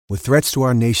With threats to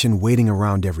our nation waiting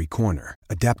around every corner,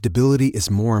 adaptability is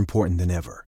more important than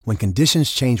ever. When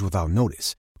conditions change without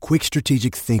notice, quick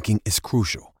strategic thinking is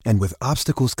crucial. And with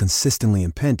obstacles consistently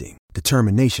impending,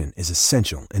 determination is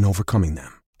essential in overcoming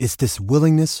them. It's this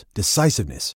willingness,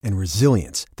 decisiveness, and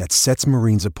resilience that sets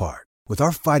Marines apart. With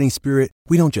our fighting spirit,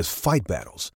 we don't just fight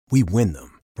battles, we win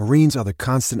them. Marines are the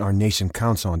constant our nation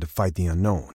counts on to fight the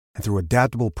unknown. And through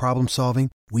adaptable problem solving,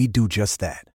 we do just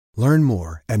that. Learn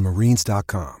more at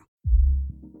marines.com.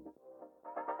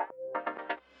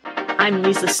 I'm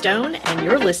Lisa Stone, and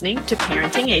you're listening to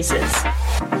Parenting Aces.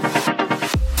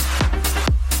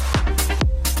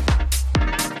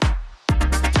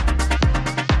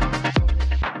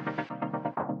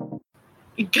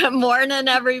 Good morning,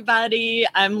 everybody.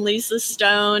 I'm Lisa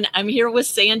Stone. I'm here with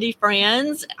Sandy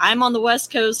Franz. I'm on the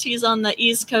West Coast. He's on the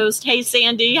East Coast. Hey,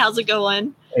 Sandy, how's it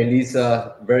going? Hey,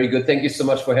 Lisa. Very good. Thank you so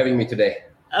much for having me today.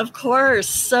 Of course.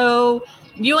 So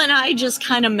you and I just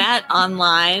kind of met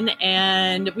online,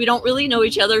 and we don't really know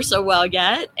each other so well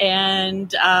yet.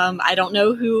 And I don't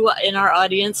know who in our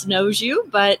audience knows you,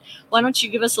 but why don't you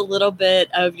give us a little bit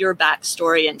of your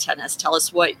backstory in tennis? Tell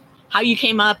us how you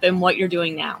came up and what you're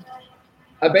doing now.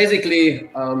 I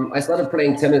started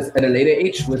playing tennis at a later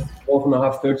age with 12 and a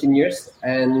half, 13 years.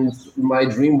 And my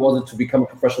dream was to become a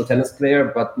professional tennis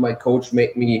player. But my coach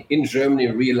made me in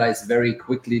Germany realize very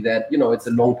quickly that, it's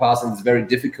a long path and it's very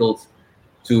difficult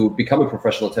to become a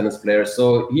professional tennis player.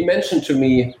 So he mentioned to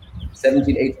me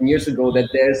 17, 18 years ago that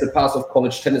there's a path of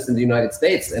college tennis in the United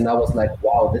States. And I was like,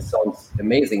 wow, this sounds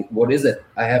amazing. What is it?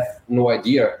 I have no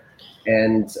idea.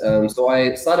 And so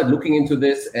I started looking into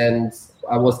this, and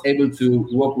I was able to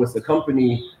work with a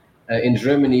company in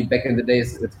Germany back in the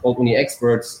days. It's called Uni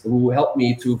Experts, who helped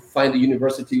me to find a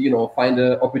university, find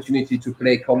an opportunity to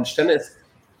play college tennis.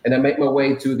 And I made my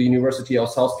way to the University of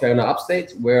South Carolina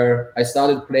Upstate, where I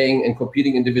started playing and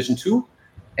competing in Division II.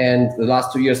 And the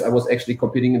last 2 years, I was actually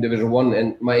competing in Division I.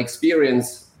 And my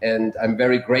experience, and I'm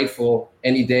very grateful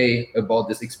any day about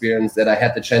this experience, that I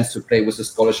had the chance to play with a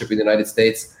scholarship in the United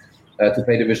States to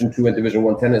play Division II and Division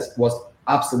I tennis, was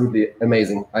absolutely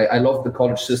amazing. I love the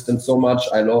college system so much.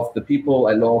 I love the people.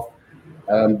 I love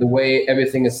the way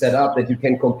everything is set up, that you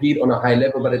can compete on a high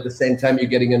level, but at the same time, you're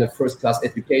getting in a first-class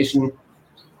education.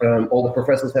 All the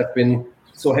professors have been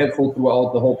so helpful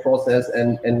throughout the whole process,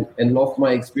 and loved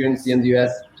my experience here in the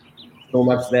US so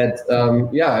much that,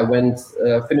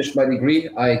 I finished my degree.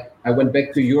 I went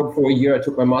back to Europe for a year. I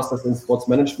took my master's in sports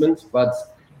management, but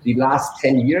the last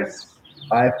 10 years,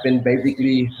 I've been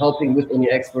basically helping with Uni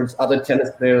Experts, other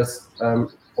tennis players from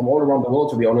all around the world,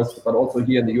 to be honest, but also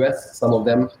here in the US, some of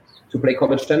them, to play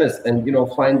college tennis and,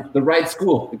 find the right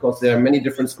school, because there are many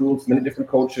different schools, many different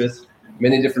coaches,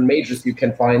 many different majors you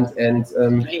can find. And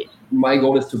my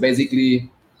goal is to basically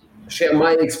share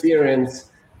my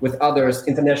experience with others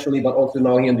internationally, but also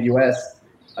now here in the US,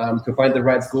 to find the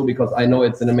right school, because I know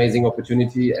it's an amazing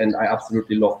opportunity and I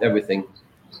absolutely loved everything.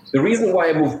 The reason why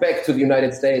I moved back to the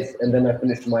United States, and then I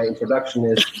finished my introduction,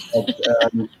 is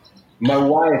that my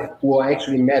wife, who I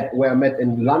actually met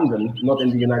in London, not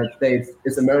in the United States,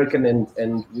 is American,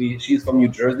 and she's from New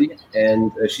Jersey.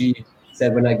 And she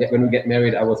said when we get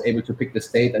married, I was able to pick the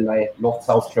state, and I loved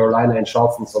South Carolina and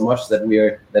Charleston so much that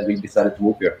we decided to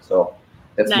move here. So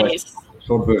that's nice. My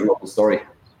short version of the story.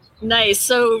 Nice.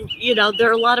 So, there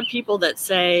are a lot of people that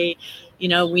say,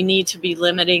 we need to be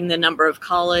limiting the number of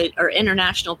college or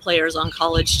international players on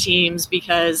college teams,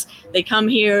 because they come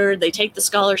here, they take the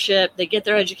scholarship, they get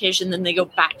their education, then they go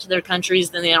back to their countries,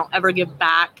 then they don't ever give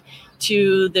back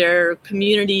to their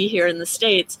community here in the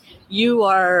States. You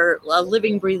are a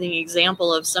living, breathing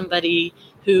example of somebody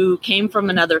who came from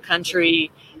another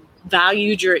country,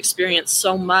 valued your experience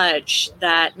so much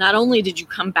that not only did you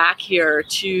come back here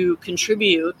to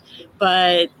contribute,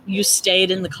 but you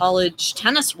stayed in the college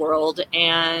tennis world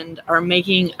and are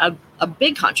making a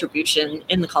big contribution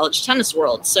in the college tennis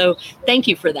world. So thank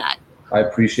you for that. I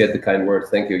appreciate the kind words.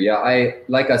 Thank you. Yeah,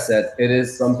 like I said, it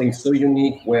is something so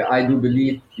unique, where I do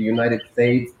believe the United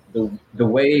States, the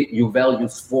way you value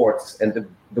sports and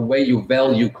the way you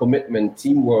value commitment,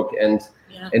 teamwork, and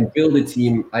build a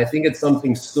team, I think it's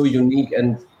something so unique.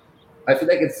 And I feel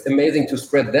like it's amazing to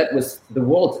spread that with the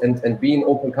world and be an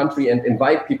open country and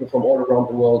invite people from all around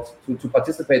the world to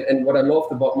participate. And what I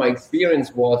loved about my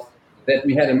experience was that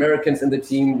we had Americans in the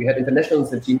team, we had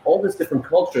internationals in the team, all these different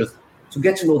cultures, to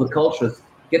get to know the cultures,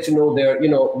 get to know their,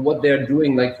 what they're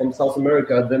doing, like from South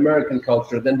America, the American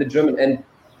culture, then the German. And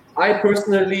I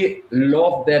personally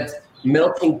love that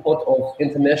melting pot of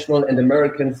international and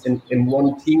Americans in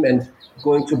one team, and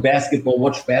going to basketball,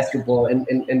 watch basketball, and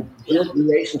build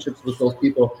relationships with those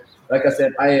people. like I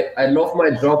said, I love my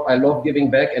job. I love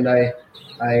giving back, and I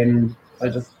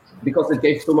just, because it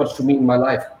gave so much to me in my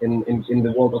life, in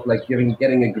the world of like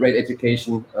getting a great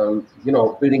education,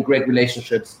 building great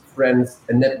relationships, friends,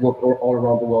 and network all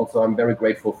around the world. So I'm very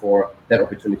grateful for that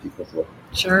opportunity for sure.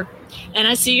 Sure. And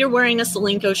I see you're wearing a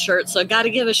Solinco shirt, so I got to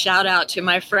give a shout out to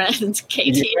my friends,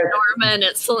 Katie and Norman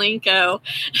at Solinco.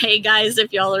 Hey guys,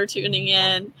 if y'all are tuning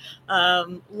in,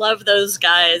 love those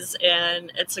guys,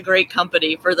 and it's a great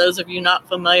company. For those of you not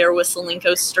familiar with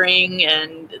Solinco String,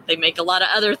 and they make a lot of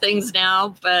other things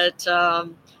now, but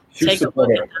take a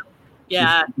look at them.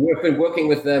 Yeah, we've been working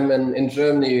with them in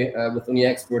Germany with Uni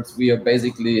Experts. We are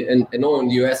basically, and I know in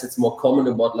the US it's more common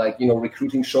about like,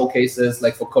 recruiting showcases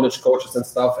like for college coaches and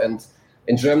stuff. And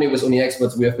in Germany with Uni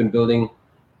Experts, we have been building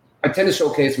a tennis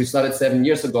showcase. We started 7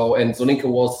 years ago, and Solinco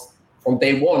was from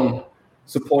day one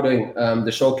supporting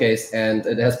the showcase, and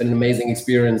it has been an amazing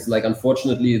experience. Like,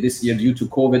 unfortunately, this year due to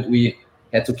COVID, we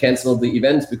had to cancel the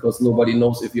event because nobody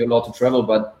knows if you're allowed to travel,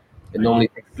 but it normally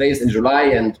takes place in July,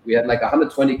 and we had like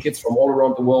 120 kids from all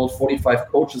around the world, 45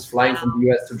 coaches flying from the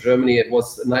US to Germany. It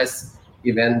was a nice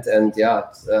event, and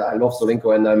I love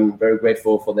Solinco, and I'm very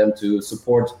grateful for them to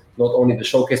support not only the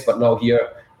showcase, but now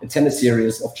here a tennis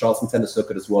series of Charleston Tennis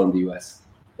Circuit as well in the US.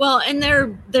 Well, and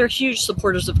they're huge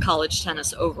supporters of college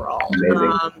tennis overall.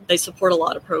 They support a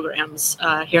lot of programs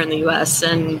here in the U.S.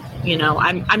 And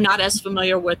I'm not as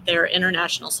familiar with their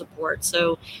international support,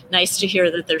 so nice to hear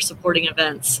that they're supporting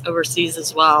events overseas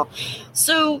as well.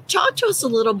 So, talk to us a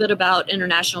little bit about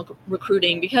international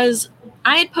recruiting, because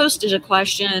I had posted a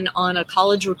question on a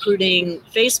college recruiting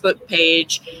Facebook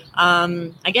page,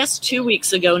 I guess 2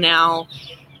 weeks ago now.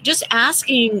 Just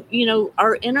asking,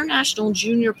 are international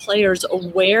junior players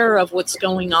aware of what's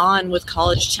going on with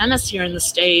college tennis here in the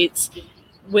States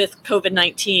with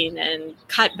COVID-19 and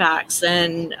cutbacks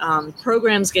and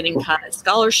programs getting cut,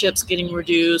 scholarships getting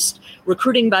reduced,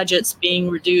 recruiting budgets being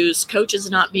reduced,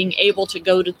 coaches not being able to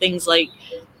go to things like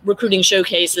recruiting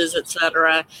showcases, et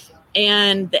cetera.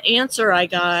 And the answer I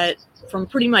got from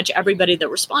pretty much everybody that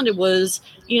responded was,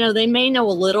 they may know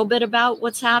a little bit about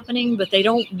what's happening, but they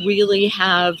don't really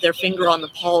have their finger on the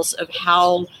pulse of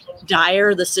how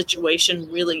dire the situation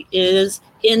really is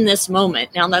in this moment.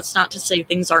 Now, that's not to say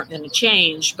things aren't going to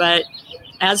change, but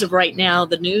as of right now,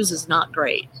 the news is not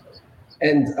great.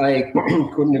 And I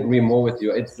couldn't agree more with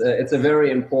you. It's a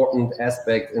very important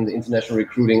aspect in the international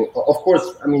recruiting. Of course,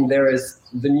 there is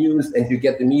the news, and you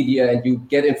get the media, and you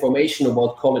get information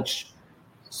about college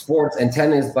sports and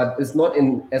tennis, but it's not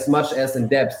in as much as in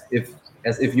depth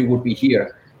as if you would be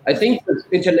here. I think the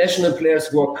international players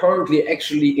who are currently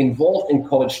actually involved in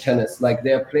college tennis, like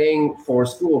they're playing for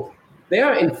school, they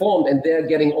are informed, and they're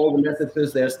getting all the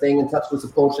messages. They're staying in touch with the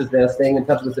coaches. They're staying in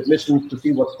touch with admissions to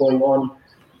see what's going on.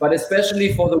 But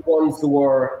especially for the ones who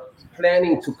are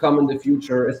planning to come in the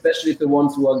future, especially the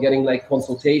ones who are getting like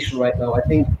consultation right now, I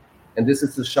think, and this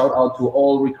is a shout out to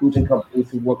all recruiting companies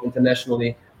who work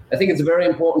internationally, I think it's very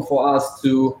important for us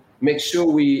to make sure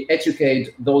we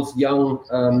educate those young,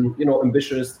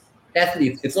 ambitious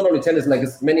athletes. It's not only tennis, like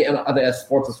it's many other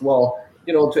sports as well,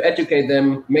 to educate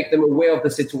them, make them aware of the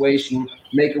situation,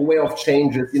 make aware of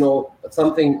changes.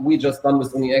 Something we just done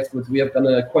with Uni Experts, we have done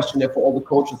a questionnaire for all the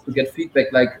coaches to get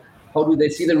feedback, like how do they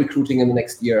see the recruiting in the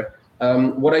next year?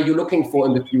 What are you looking for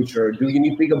in the future? Do you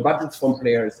need bigger budgets from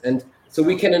players? And so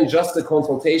we can adjust the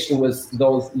consultation with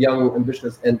those young,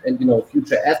 ambitious, and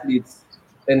future athletes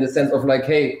in the sense of like,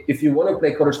 hey, if you want to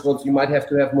play college sports, you might have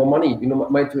to have more money.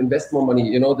 Might to invest more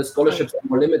money. The scholarships are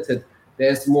more limited.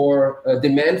 There's more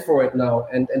demand for it now,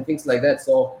 and things like that.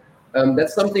 So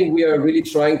that's something we are really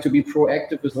trying to be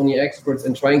proactive with Uni Experts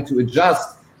and trying to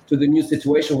adjust to the new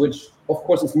situation, which of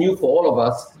course is new for all of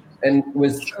us. And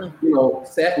with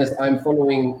sadness, I'm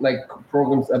following like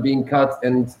programs are being cut,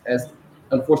 and as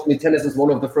unfortunately, tennis is one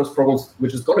of the first programs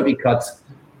which is going to be cut.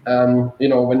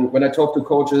 When I talk to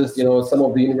coaches, some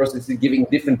of the universities are giving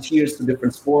different tiers to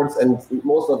different sports, and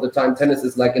most of the time tennis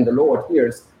is like in the lower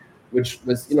tiers, which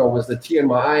was the tear in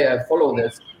my eye. I follow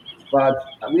this, but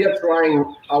we are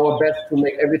trying our best to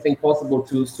make everything possible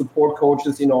to support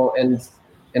coaches,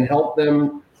 and help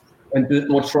them and build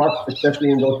more trust,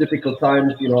 especially in those difficult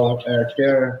times.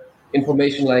 Share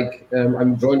information like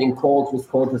I'm joining calls with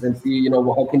coaches and see,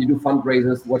 how can you do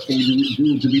fundraisers? What can you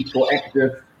do to be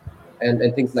proactive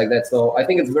and things like that. So I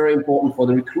think it's very important for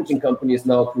the recruiting companies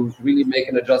now to really make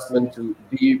an adjustment, to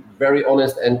be very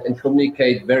honest and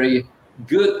communicate very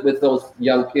good with those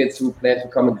young kids who plan to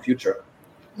come in the future.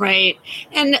 Right.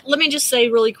 And let me just say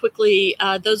really quickly,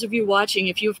 those of you watching,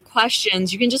 if you have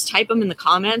questions, you can just type them in the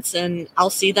comments and I'll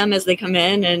see them as they come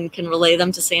in and can relay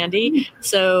them to Sandy.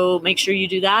 So make sure you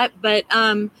do that. But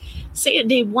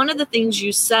Sandy, one of the things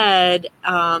you said,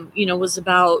 was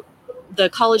about the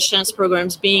college tennis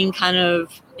programs being kind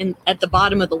of at the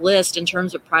bottom of the list in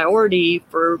terms of priority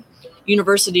for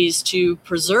universities to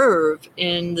preserve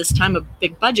in this time of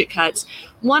big budget cuts.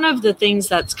 One of the things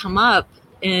that's come up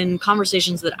in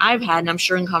conversations that I've had, and I'm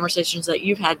sure in conversations that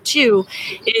you've had too,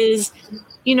 is,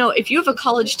 if you have a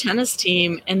college tennis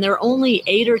team and there are only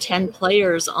 8 or 10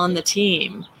 players on the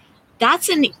team, that's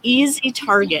an easy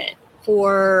target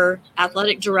for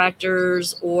athletic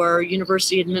directors or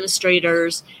university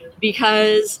administrators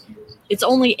because it's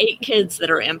only 8 kids that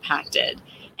are impacted.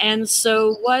 And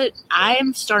so what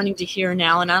I'm starting to hear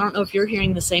now, and I don't know if you're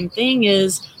hearing the same thing,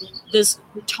 is this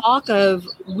talk of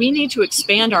we need to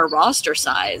expand our roster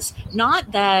size.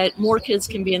 Not that more kids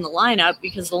can be in the lineup,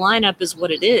 because the lineup is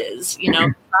what it is,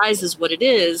 size is what it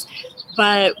is,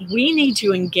 but we need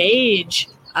to engage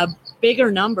a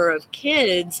bigger number of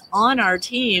kids on our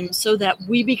team so that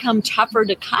we become tougher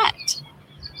to cut.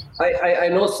 I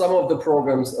know some of the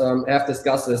programs have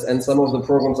discussed this, and some of the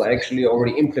programs are actually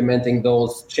already implementing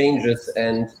those changes,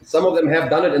 and some of them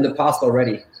have done it in the past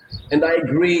already. And I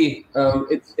agree,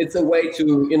 it's a way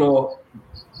to,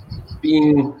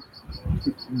 being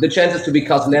the chances to be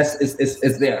cut less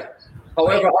is there.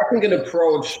 However, I think an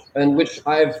approach, and which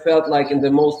I've felt like in the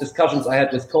most discussions I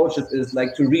had with coaches, is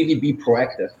like to really be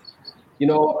proactive.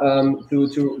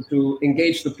 To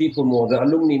engage the people more, the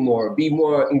alumni more, be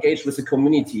more engaged with the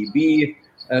community, be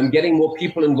getting more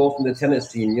people involved in the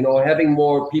tennis team, having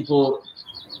more people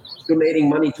donating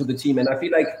money to the team. And I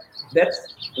feel like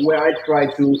that's where I try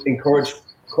to encourage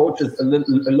coaches a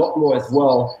lot more as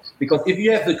well. Because if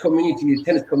you have the community,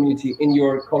 tennis community in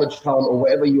your college town or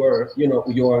wherever you're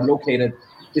located,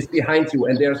 is behind you,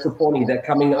 and they're supporting, they're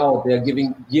coming out, they're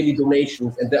giving yearly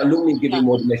donations, and the alumni giving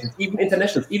more donations, even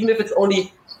internationals, even if it's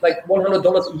only like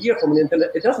 $100 a year from an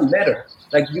internet, it doesn't matter.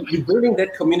 Like you're building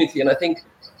that community, and I think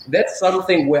that's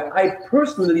something where I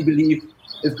personally believe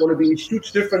is going to be a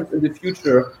huge difference in the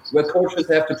future, where coaches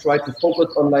have to try to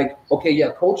focus on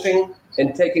coaching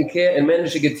and taking care and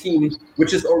managing a team,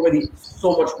 which is already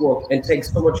so much work and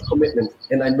takes so much commitment,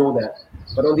 and I know that.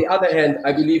 But on the other hand,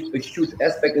 I believe a huge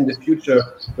aspect in the future,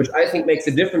 which I think makes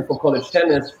a difference for college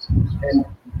tennis and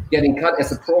getting cut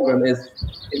as a program, is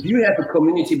if you have a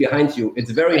community behind you,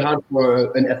 it's very hard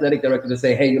for an athletic director to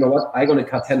say, hey, you know what, I'm going to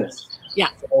cut tennis. Yeah.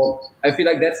 So I feel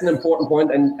like that's an important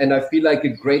point, and I feel like a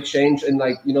great change in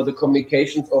the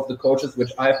communications of the coaches,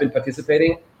 which I've been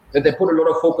participating, that they put a lot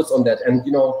of focus on that, and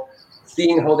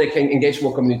seeing how they can engage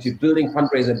more community, building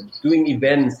fundraisers, doing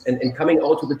events, and coming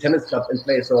out to the tennis clubs and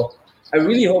play. So I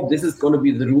really hope this is going to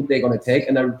be the route they're going to take,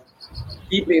 and I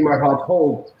deeply in my heart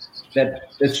hope that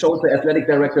it shows the athletic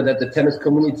director that the tennis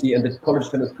community and the college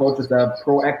tennis coaches are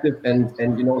proactive and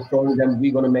showing them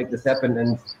we're going to make this happen,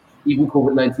 and even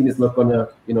COVID-19 is not going to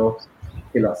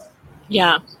kill us.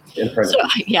 Yeah.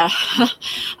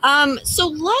 So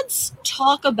let's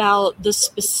talk about the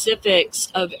specifics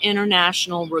of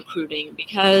international recruiting,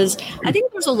 because I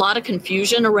think there's a lot of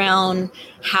confusion around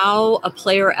how a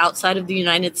player outside of the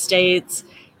United States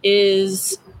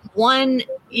is, one,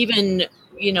 even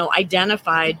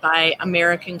identified by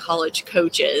American college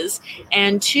coaches,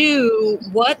 and two,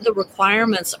 what the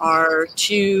requirements are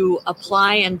to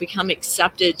apply and become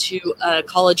accepted to a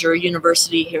college or a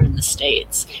university here in the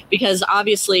States. Because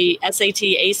obviously SAT,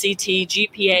 ACT,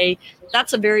 GPA,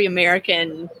 that's a very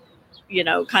American,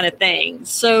 kind of thing.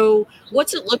 So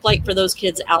what's it look like for those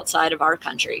kids outside of our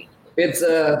country? It's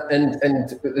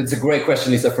and it's a great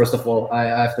question, Lisa. First of all, I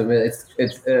have to admit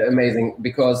it's amazing,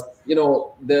 because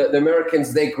the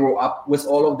Americans, they grow up with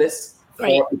all of this.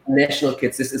 Right. For national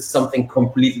kids, this is something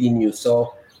completely new.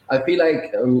 So I feel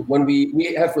like when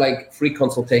we have free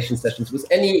consultation sessions with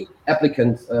any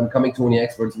applicant coming to Uni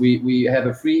Experts, we have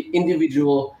a free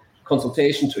individual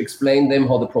consultation to explain them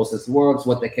how the process works,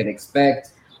 what they can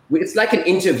expect. It's like an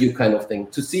interview kind of thing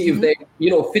to see if they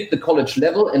fit the college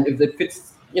level, and if they fit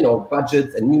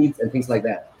budgets and needs and things like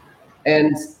that.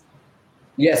 And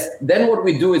yes, then what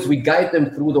we do is we guide them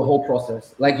through the whole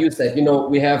process. Like you said,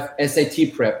 we have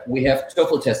SAT prep, we have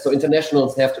TOEFL tests. So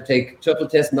internationals have to take TOEFL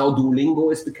tests. Now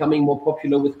Duolingo is becoming more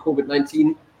popular with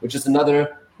COVID-19, which is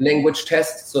another language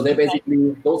test. So they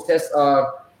basically, those tests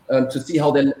are to see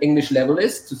how their English level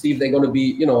is, to see if they're going to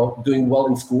be, doing well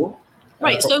in school.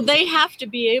 Right. So they have to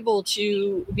be able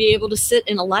to sit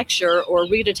in a lecture or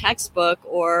read a textbook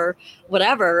or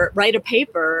whatever, write a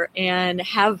paper, and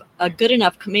have a good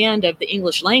enough command of the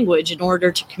English language in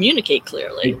order to communicate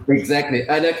clearly. Exactly.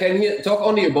 And I can talk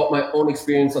only about my own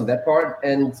experience on that part.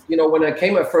 And, when I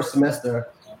came my first semester,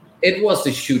 it was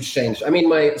a huge change. I mean,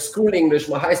 my school English,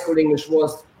 my high school English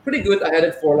was pretty good. I had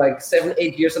it for like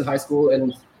 7-8 years in high school,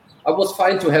 and I was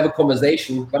fine to have a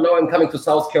conversation. But now I'm coming to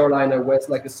South Carolina, where it's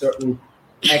like a certain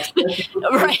accent.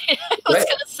 Right. I was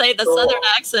going to say the Southern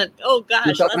accent. Oh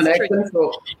gosh, Southern accent.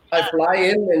 So I fly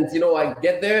in, and I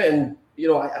get there, and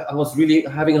I was really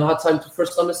having a hard time to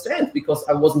first understand because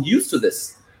I wasn't used to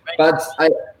this. Right.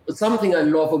 But something I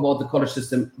love about the college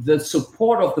system, the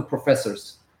support of the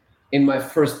professors in my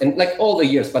first, and like all the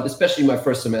years, but especially my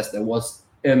first semester, was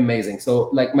amazing. So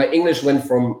like my English went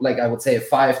from like, I would say a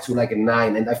 5 to like a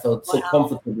 9, and I felt so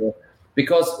comfortable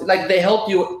because like they help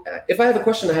you. If I have a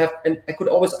question, I could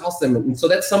always ask them. And so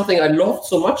that's something I loved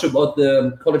so much about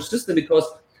the college system, because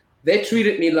they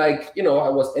treated me like, I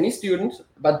was any student,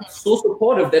 but so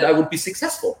supportive that I would be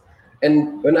successful.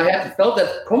 And when I had felt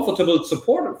that comfortable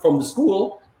support from the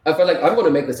school, I felt like I'm going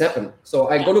to make this happen. So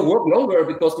I'm going to work longer,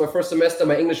 because my first semester,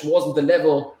 my English wasn't the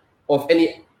level of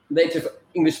any native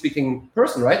English-speaking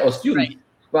person, right, or student. Right.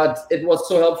 But it was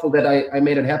so helpful that I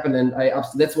made it happen, and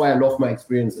that's why I love my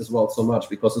experience as well so much,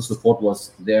 because the support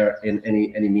was there in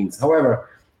any means. However,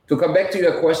 to come back to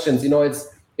your questions,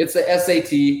 it's a SAT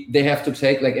they have to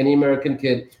take like any American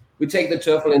kid. We take the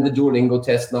TOEFL and the Duolingo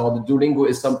test now. The Duolingo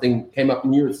is something came up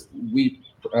new. We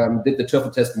did the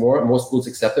TOEFL test more. Most schools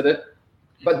accepted it.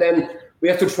 But then we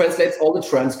have to translate all the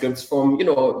transcripts from,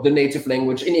 the native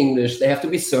language in English. They have to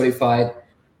be certified.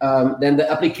 Then the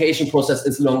application process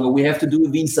is longer. We have to do a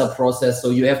visa process.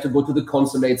 So you have to go to the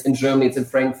consulates in Germany. It's in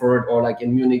Frankfurt or like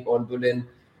in Munich or in Berlin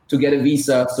to get a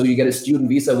visa. So you get a student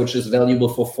visa, which is valuable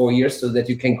for 4 years so that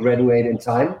you can graduate in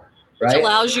time. Right? Which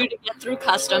allows you to get through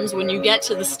customs when you get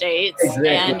to the States.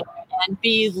 Exactly. and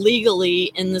be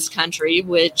legally in this country,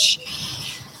 which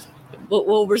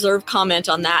we'll reserve comment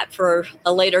on that for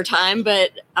a later time.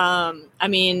 But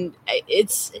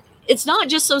it's not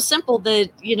just so simple that,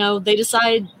 they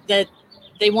decide that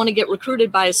they want to get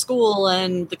recruited by a school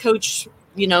and the coach,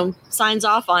 signs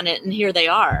off on it and here they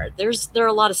are. There are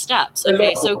a lot of steps.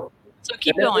 Okay, so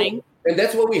keep going. And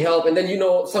that's what we help. And then,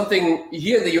 something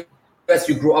here in the US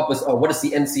you grew up with, what is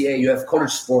the NCAA? You have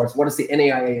college sports. What is the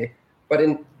NAIA? But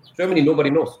in Germany,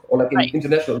 nobody knows. Or like in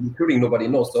international recruiting, nobody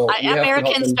knows. So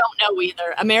Americans don't know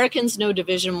either. Americans know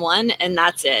Division I, and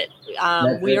that's it.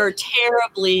 We are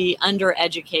terribly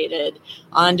undereducated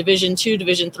on Division II,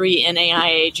 Division III,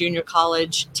 NAIA, junior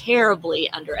college. Terribly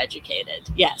undereducated.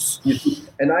 Yes.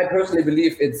 And I personally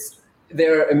believe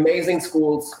they're amazing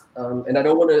schools. And I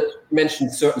don't want to mention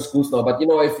certain schools now, but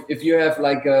if you have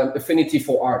like affinity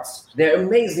for arts, they're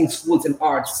amazing schools in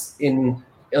arts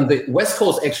on the West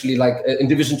Coast, actually, like in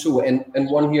Division II, and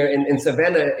one here in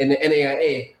Savannah in the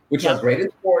NAIA, which are great in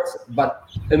sports, but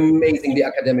amazingly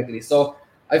academically. So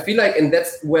I feel like, and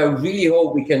that's where I really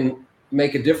hope we can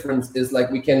make a difference, is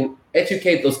like we can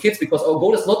educate those kids, because our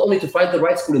goal is not only to find the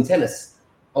right school in tennis.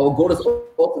 Our goal is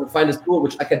also to find a school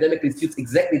which academically suits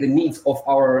exactly the needs of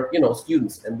our,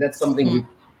 students. And that's something we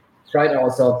pride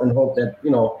ourselves and hope that,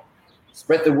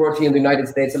 spread the word here in the United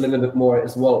States a little bit more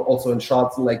as well. Also in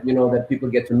Charleston, like, that people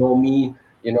get to know me,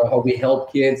 how we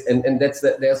help kids. And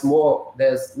there's more.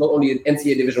 There's not only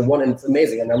NCAA Division I, and it's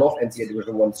amazing. And I love NCAA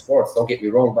Division I sports, don't get me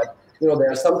wrong. But,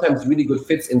 there are sometimes really good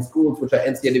fits in schools which are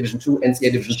NCAA Division II,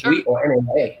 NCAA Division III, or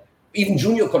NAIA. Even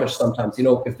junior college sometimes,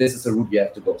 if this is a route you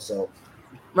have to go. So.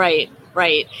 Right.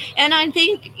 And I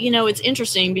think, it's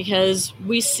interesting because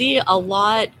we see a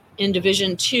lot in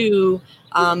Division II,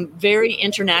 very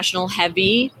international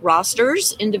heavy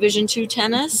rosters in Division II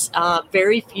tennis.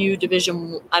 Very few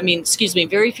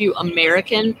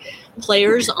American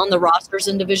players on the rosters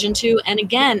in Division II. And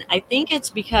again, I think it's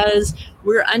because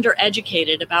we're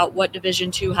undereducated about what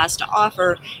Division II has to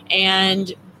offer.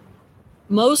 And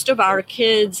most of our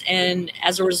kids, and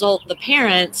as a result, the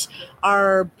parents,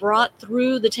 are brought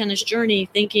through the tennis journey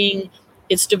thinking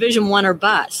it's Division I or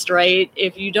bust, right?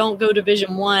 If you don't go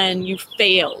Division I, you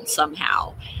failed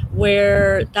somehow,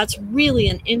 where that's really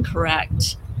an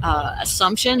incorrect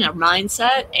assumption or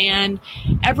mindset. And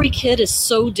every kid is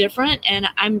so different. And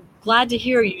I'm glad to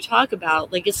hear you talk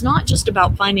about, like, it's not just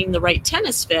about finding the right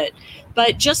tennis fit,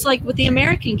 but just like with the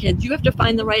American kids, you have to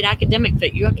find the right academic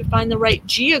fit. You have to find the right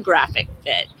geographic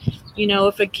fit.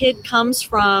 If a kid comes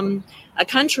from a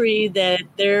country that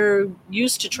they're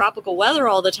used to tropical weather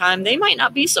all the time, they might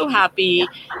not be so happy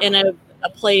in a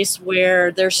place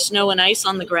where there's snow and ice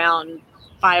on the ground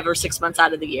 5 or 6 months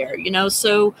out of the year,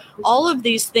 so all of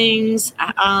these things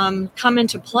come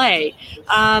into play.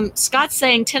 Scott's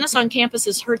saying tennis on campus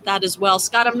has hurt that as well.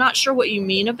 Scott, I'm not sure what you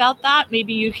mean about that.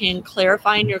 Maybe you can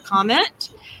clarify in your comment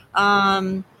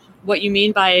what you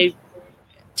mean by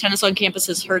tennis on campus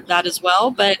has hurt that as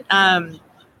well. But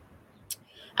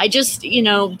I just,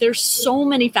 there's so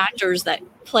many factors that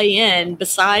play in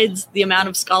besides the amount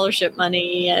of scholarship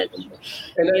money. And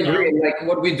I agree. And like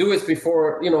what we do is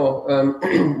before,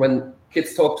 when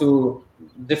kids talk to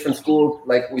different schools,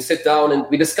 like we sit down and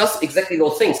we discuss exactly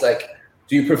those things. Like,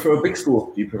 do you prefer a big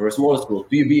school? Do you prefer a smaller school?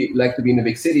 Do you like to be in a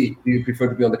big city? Do you prefer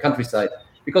to be on the countryside?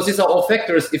 Because these are all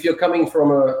factors. If you're coming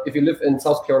if you live in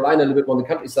South Carolina, a little bit on the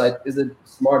countryside, is it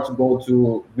smart to go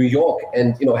to New York and,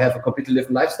 have a completely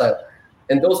different lifestyle?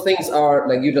 And those things are,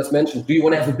 like you just mentioned, do you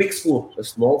want to have a big school, a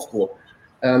small school?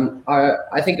 Are,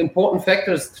 I think, important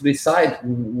factors to decide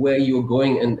where you're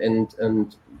going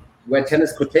and where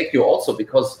tennis could take you also.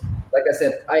 Because, like I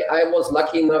said, I was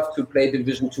lucky enough to play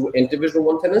Division II and Division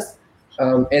I tennis.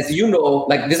 As you know,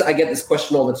 like this, I get this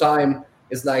question all the time.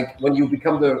 It's like when you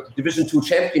become the Division II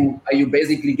champion, you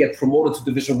basically get promoted to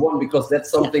Division I, because that's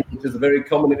something which is very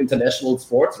common in international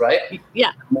sports, right?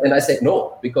 Yeah. And I said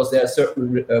no, because there are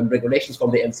certain regulations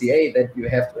from the NCAA that you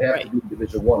have to have to do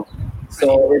Division I.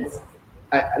 So it's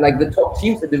like the top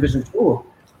teams in Division II,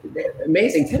 they're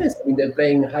amazing tennis. I mean, they're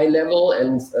playing high level,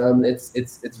 and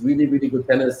it's really, really good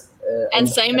tennis. And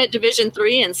same at Division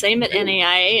III, and same at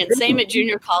NAIA, and same at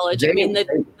junior college. I mean,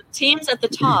 the teams at the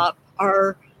top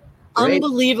are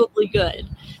unbelievably good.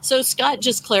 So Scott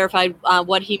just clarified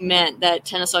what he meant, that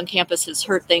tennis on campus has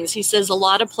hurt things. He says a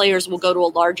lot of players will go to a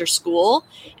larger school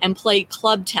and play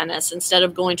club tennis instead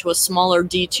of going to a smaller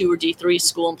D2 or D3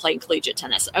 school and playing collegiate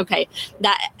tennis. Okay,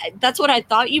 that's what I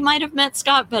thought you might have meant,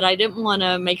 Scott, but I didn't want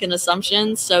to make an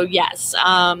assumption. So yes,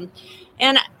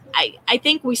 and I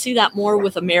think we see that more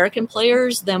with American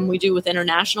players than we do with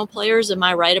international players. Am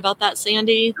I right about that,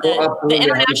 Sandy? That the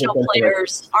international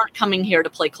players aren't coming here to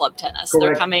play club tennis. Correct.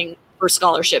 They're coming for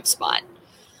scholarship spot.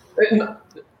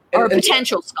 Or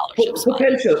potential scholarship spot.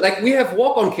 Potential. Like we have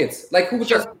walk-on kids, like who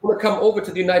just want to come over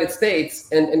to the United States.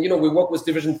 And we work with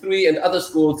Division III and other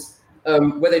schools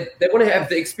where they want to have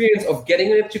the experience of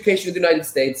getting an education in the United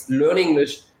States, learn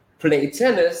English, play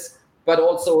tennis, but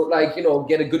also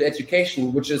get a good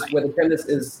education, which is where the tennis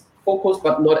is focused,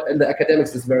 but not, and the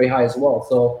academics is very high as well.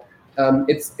 So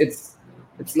it's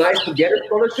nice to get a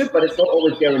scholarship, but it's not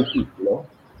always guaranteed,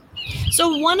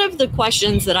 So one of the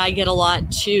questions that I get a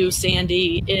lot too,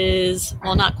 Sandy, is,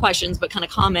 well, not questions, but kind of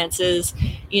comments is,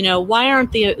 why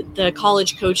aren't the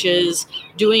college coaches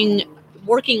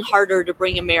working harder to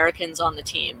bring Americans on the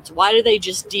teams? Why do they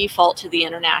just default to the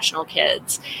international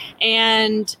kids?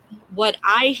 And what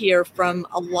I hear from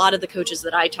a lot of the coaches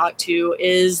that I talk to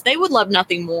is they would love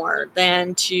nothing more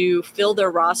than to fill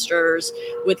their rosters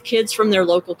with kids from their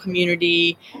local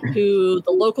community who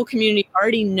the local community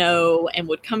already know and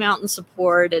would come out and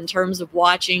support in terms of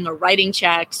watching or writing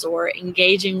checks or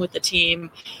engaging with the team.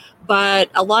 But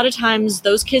a lot of times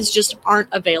those kids just aren't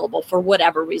available for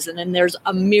whatever reason. And there's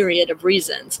a myriad of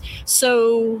reasons.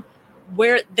 So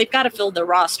where they've got to fill their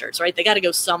rosters, right? They got to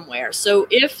go somewhere. So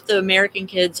if the American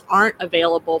kids aren't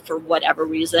available for whatever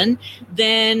reason,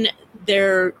 then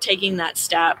they're taking that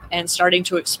step and starting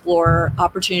to explore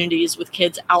opportunities with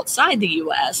kids outside the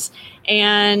U.S.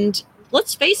 And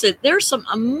let's face it, there's some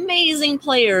amazing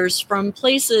players from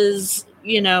places,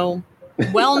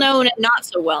 well-known and not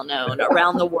so well-known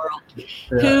around the world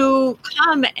who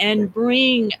come and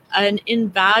bring an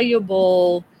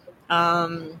invaluable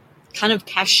kind of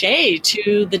cachet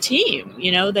to the team.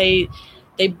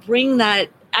 They bring that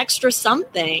extra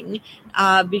something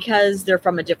because they're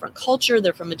from a different culture,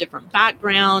 they're from a different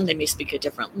background, they may speak a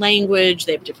different language,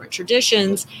 they have different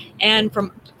traditions. And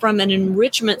from an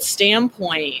enrichment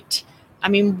standpoint, I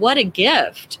mean, what a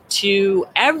gift to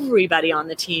everybody on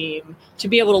the team to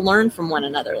be able to learn from one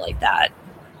another like that.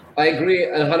 I agree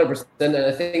 100%. And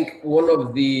I think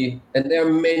and there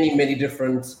are many, many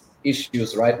different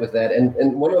issues, right, with that.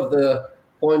 And one of the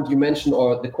point you mentioned,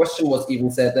 or the question was even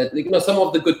said that, some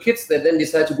of the good kids that then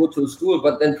decide to go to a school,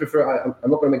 but then prefer, I'm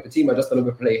not going to make the team, I just want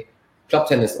to play club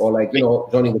tennis or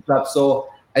joining the club. So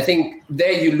I think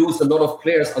there you lose a lot of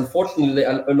players, unfortunately,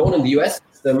 alone in the US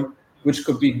system, which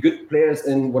could be good players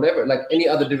in whatever, like any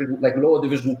other division, like lower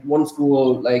Division I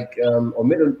school, or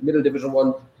middle Division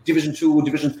I, Division II,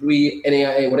 Division III,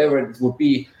 NAIA, whatever it would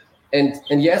be. And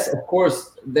yes, of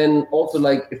course, then also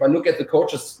if I look at the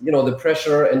coaches, the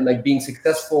pressure and being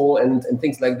successful and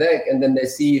things like that, and then they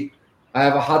see I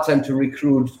have a hard time to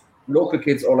recruit local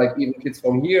kids or even kids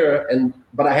from here,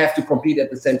 but I have to compete at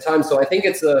the same time. So I think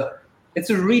it's a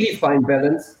really fine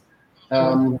balance.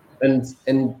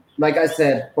 And like I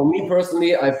said, for me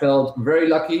personally, I felt very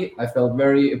lucky. I felt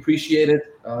very appreciated.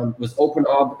 Was open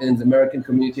up in the American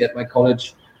community at my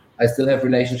college. I still have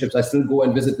relationships. I still go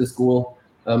and visit the school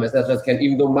as much as I can,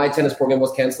 even though my tennis program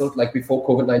was canceled before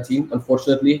COVID-19,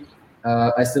 unfortunately.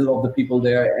 I still love the people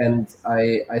there, and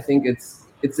I think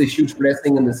it's a huge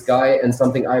blessing in the sky and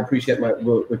something I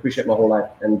will appreciate my whole life,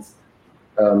 and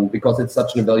because it's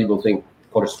such an invaluable thing,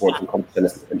 college sports and college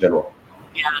tennis in general.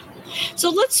 Yeah. So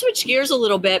let's switch gears a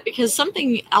little bit, because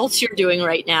something else you're doing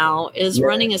right now is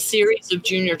running a series of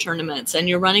junior tournaments, and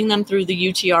you're running them through the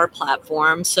UTR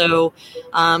platform. So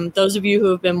those of you who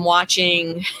have been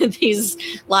watching these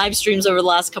live streams over the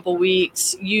last couple of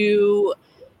weeks, you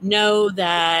know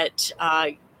that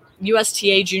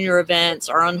USTA junior events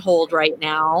are on hold right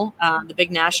now. The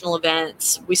big national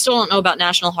events, we still don't know about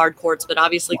national hard courts, but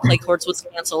obviously clay courts was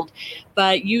canceled.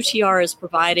 But UTR is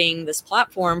providing this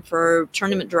platform for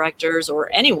tournament directors or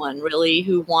anyone really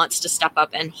who wants to step up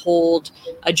and hold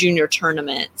a junior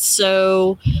tournament.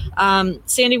 So,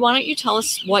 Sandy, why don't you tell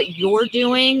us what you're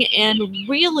doing? And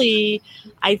really,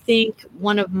 I think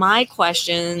one of my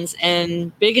questions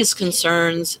and biggest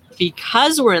concerns,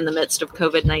 because we're in the midst of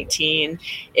COVID-19,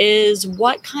 is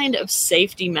what kind of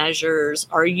safety measures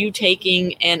are you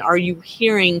taking, and are you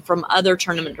hearing from other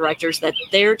tournament directors that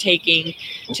they're taking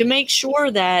to make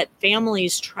sure that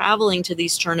families traveling to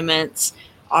these tournaments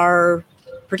are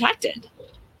protected?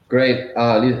 Great.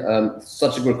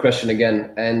 Such a good question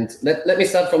again. And let me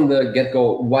start from the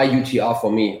get-go. Why UTR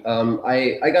for me?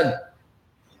 I got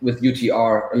with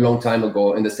UTR a long time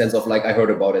ago, in the sense of like I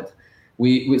heard about it.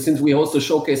 We since we host a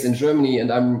showcase in Germany,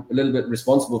 and I'm a little bit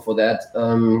responsible for that,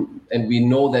 and we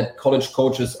know that college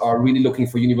coaches are really looking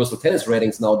for universal tennis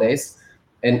ratings nowadays,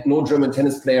 and no German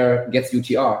tennis player gets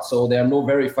UTR. So there are no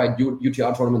verified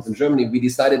UTR tournaments in Germany. We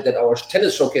decided that our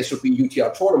tennis showcase should be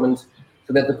UTR tournament,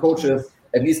 so that the coaches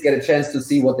at least get a chance to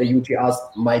see what their UTRs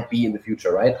might be in the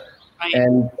future, right?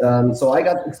 And so I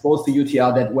got exposed to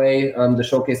UTR that way. The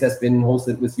showcase has been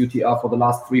hosted with UTR for the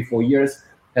last 3-4 years.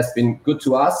 Has been good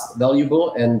to us,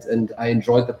 valuable, and I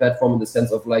enjoyed the platform in the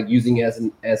sense of like using it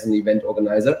as an event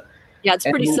organizer. Yeah, it's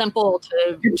pretty simple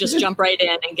to just jump right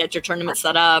in and get your tournament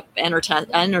set up,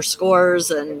 enter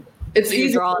scores, and it's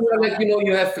easy. Like,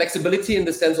 you have flexibility in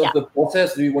the sense of the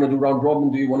process. Do you want to do round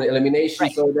robin? Do you want to elimination?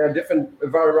 Right. So there are a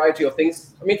variety of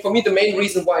things. I mean, for me, the main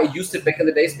reason why I used it back in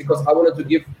the days, because I wanted to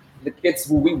give the kids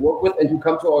who we work with and who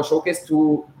come to our showcase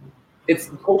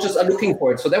coaches are looking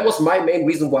for it. So that was my main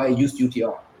reason why I used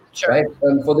UTR. Sure. Right?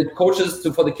 For the coaches,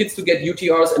 for the kids to get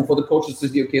UTRs, and for the coaches to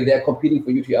see, okay, they're competing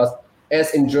for UTRs,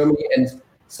 as in Germany and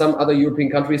some other European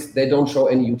countries, they don't show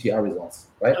any UTR results,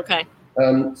 right? Okay.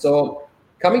 So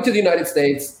coming to the United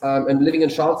States, and living in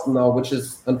Charleston now, which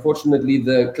is unfortunately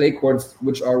the clay courts,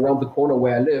 which are around the corner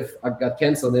where I live, I got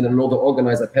canceled, and another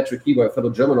organizer, Patrick Kieber, a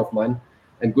fellow German of mine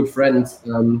and good friend,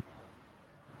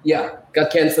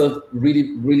 got canceled.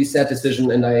 Really, really sad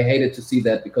decision, and I hated to see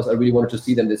that, because I really wanted to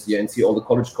see them this year and see all the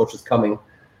college coaches coming.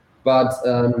 But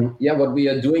what we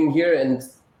are doing here, and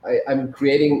I'm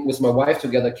creating with my wife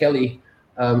together, Kelly,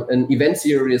 an event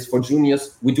series for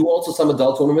juniors. We do also some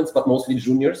adult tournaments, but mostly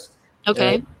juniors.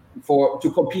 Okay.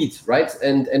 To compete, right?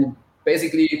 And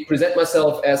basically present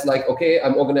myself as like, okay,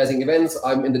 I'm organizing events,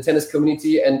 I'm in the tennis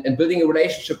community, and building a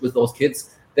relationship with those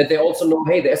kids, that they also know,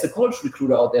 hey, there's a college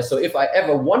recruiter out there. So if I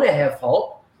ever want to have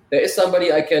help, there is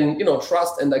somebody I can,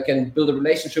 trust, and I can build a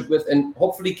relationship with, and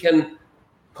hopefully can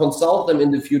consult them in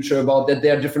the future about that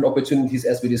there are different opportunities,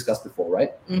 as we discussed before,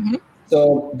 right? Mm-hmm.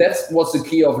 So that's what's the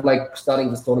key of like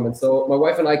starting this tournament. So my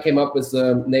wife and I came up with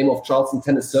the name of Charleston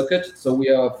Tennis Circuit. So we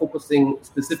are focusing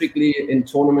specifically in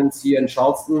tournaments here in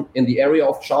Charleston, in the area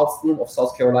of Charleston, of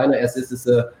South Carolina, as this is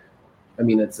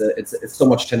it's so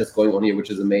much tennis going on here, which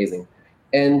is amazing.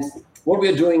 And what we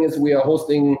are doing is we are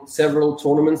hosting several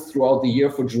tournaments throughout the year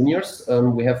for juniors.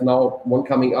 We have now one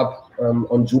coming up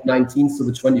on June 19th to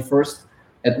the 21st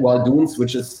at Waldoons,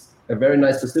 which is a very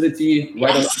nice facility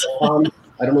right on the farm.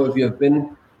 I don't know if you have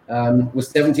been, with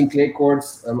 17 clay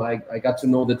courts. I got to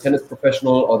know the tennis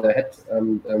professional, or the head,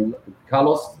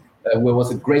 Carlos, who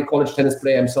was a great college tennis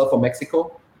player himself from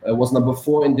Mexico. Was number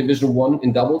 4 in Division 1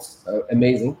 in doubles.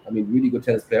 Amazing. I mean, really good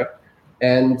tennis player.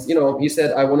 And, he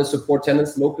said, I want to support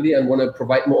tennis locally and want to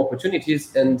provide more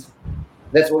opportunities. And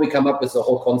that's where we come up with the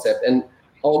whole concept. And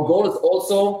our goal is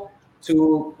also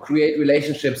to create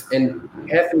relationships and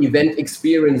have an event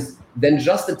experience than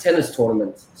just a tennis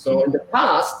tournament. So in the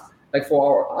past, like for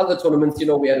our other tournaments,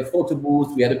 we had a photo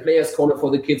booth, we had a players corner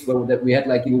for the kids where we had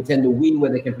like a Nintendo Wii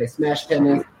where they can play Smash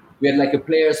Tennis. We had like a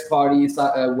players party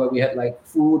where we had like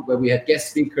food, where we had guest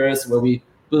speakers, where we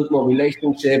built more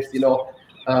relationships,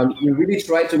 we really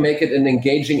try to make it an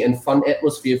engaging and fun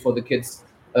atmosphere for the kids.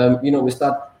 We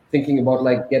start thinking about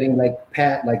like getting like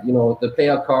the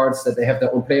player cards, that they have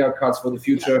their own player cards for the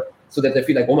future, so that they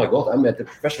feel like, oh my God, I'm at the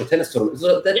professional tennis tournament,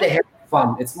 so that they have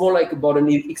fun. It's more like about an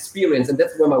experience, and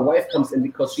that's where my wife comes in,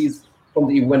 because she's from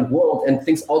the event world and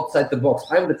thinks outside the box.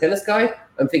 I'm the tennis guy.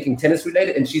 I'm thinking tennis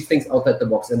related, and she thinks outside the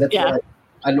box. And that's why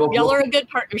I love. Y'all are a good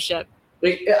partnership.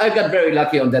 I got very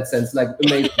lucky on that sense. Like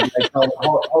amazing, like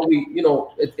how we,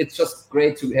 it's just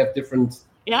great to have different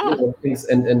things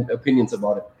and opinions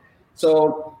about it.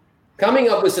 So coming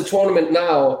up with the tournament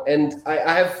now, and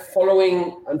I have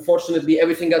following, unfortunately,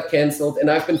 everything got canceled, and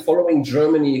I've been following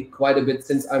Germany quite a bit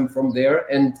since I'm from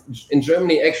there. And in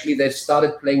Germany, actually, they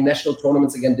started playing national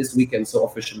tournaments again this weekend, so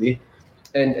officially,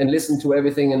 and listen to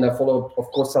everything. And I follow, of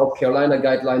course, South Carolina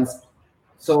guidelines.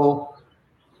 So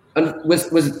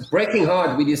with Breaking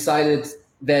Heart, we decided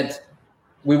that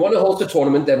we want to host a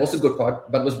tournament. That was the good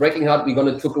part. But with Breaking Heart, we're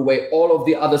going to take away all of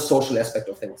the other social aspect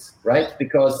of things, right?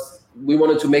 Because we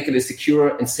wanted to make it a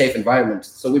secure and safe environment.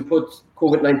 So we put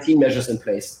COVID-19 measures in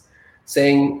place,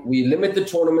 saying we limit the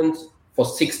tournament for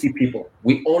 60 people.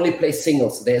 We only play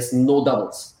singles. There's no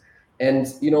doubles. And,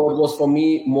 it was for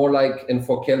me more like, and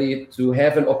for Kelly, to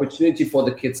have an opportunity for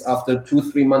the kids after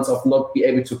 2-3 months of not be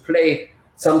able to play,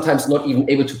 sometimes not even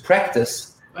able to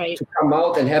practice, to come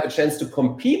out and have a chance to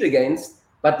compete against,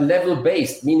 but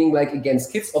level-based, meaning like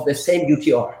against kids of the same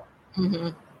UTR. Mm-hmm.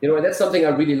 And that's something I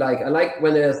really like. I like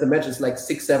when there's the matches like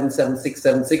 6-7, 7-6,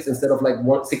 7-6 instead of like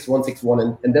 6-1,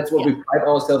 6-1. And that's what we pride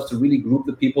ourselves to really group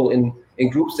the people in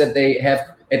groups that they have,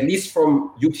 at least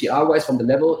from UTR-wise, from the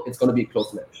level, it's going to be a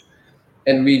close match.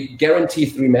 And we guarantee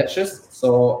 3 matches.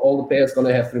 So all the players are going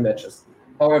to have 3 matches.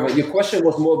 However, your question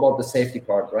was more about the safety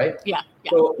part, right? Yeah.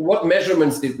 So what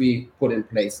measurements did we put in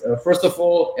place? First of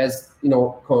all, as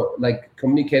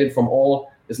communicated from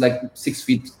all, is like 6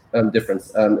 feet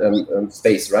difference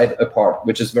space, right, apart,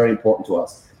 which is very important to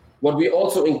us. What we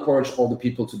also encourage all the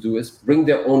people to do is bring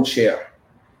their own chair.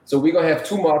 So we're going to have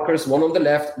 2 markers, one on the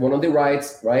left, one on the right,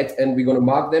 and we're going to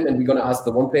mark them, and we're going to ask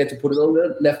the one player to put it on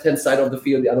the left-hand side of the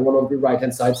field, the other one on the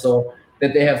right-hand side, so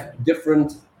that they have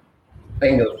different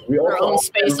angles. We also their own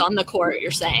space on the court, you're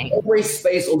saying. Always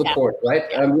space on the court, right?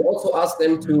 We also ask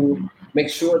them to make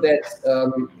sure that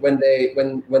when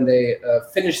they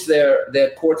finish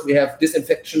their courts, we have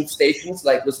disinfection stations,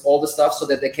 like with all the stuff, so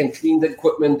that they can clean the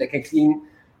equipment, they can clean.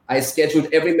 I scheduled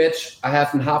every match. I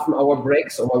have a half an hour break,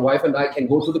 so my wife and I can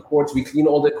go to the courts. We clean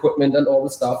all the equipment and all the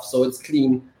stuff, so it's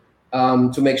clean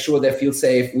to make sure they feel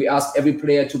safe. We ask every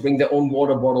player to bring their own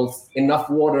water bottles, enough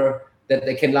water that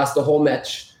they can last the whole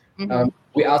match. Mm-hmm.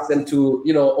 We ask them to,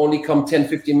 only come 10,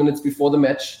 15 minutes before the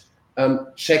match,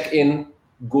 check in,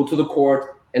 go to the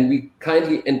court, and we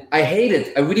kindly, and I hate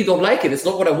it. I really don't like it. It's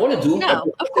not what I want to do. No,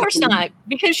 of course not,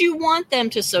 because you want them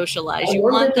to socialize. You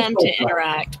want them to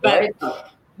interact, but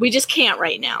we just can't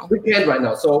right now. We can't right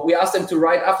now. So we ask them to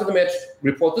write after the match,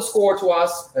 report the score to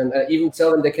us, and even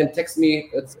tell them they can text me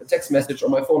a text message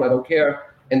on my phone. I don't care.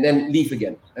 And then leave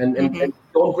again. And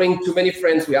don't bring too many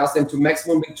friends. We ask them to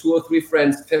maximum bring 2 or 3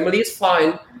 friends. Family is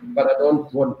fine, but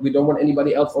we don't want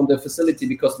anybody else on the facility,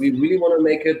 because we really want to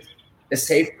make it a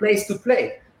safe place to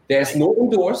play. There's no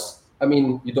indoors. I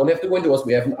mean, you don't have to go indoors.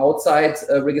 We have an outside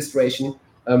registration.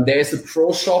 There is a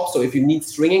pro shop. So if you need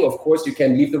stringing, of course, you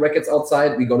can leave the rackets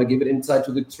outside. We're going to give it inside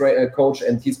to the coach,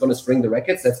 and he's going to string the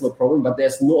rackets. That's no problem. But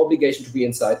there's no obligation to be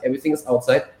inside. Everything is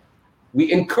outside.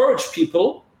 We encourage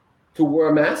people to wear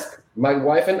a mask. My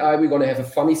wife and I, we're going to have a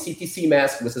funny CTC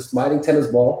mask with a smiling tennis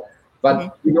ball,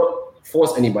 but we don't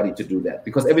force anybody to do that,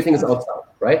 because everything is outside,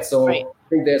 right? So I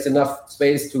think there's enough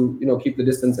space to, keep the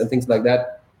distance and things like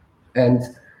that. And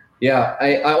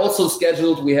I also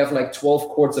scheduled, we have like 12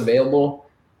 courts available.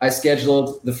 I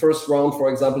scheduled the first round, for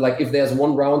example, like if there's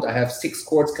one round, I have 6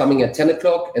 courts coming at 10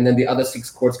 o'clock and then the other 6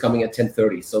 courts coming at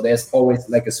 10:30. So there's always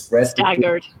like a spread.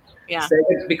 Staggered. Yeah.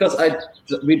 Because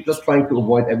we're just trying to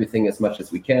avoid everything as much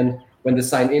as we can. When they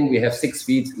sign in, we have 6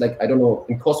 feet. Like, I don't know,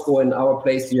 in Costco, in our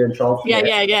place here in Charleston.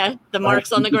 Yeah. The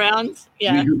marks on the ground.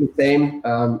 Yeah. We do the same.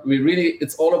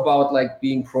 It's all about like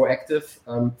being proactive.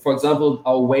 For example,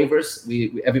 our waivers,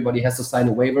 everybody has to sign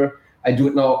a waiver. I do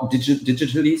it now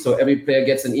digitally. So every player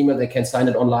gets an email. They can sign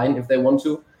it online if they want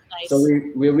to. Nice. So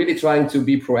we're really trying to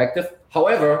be proactive.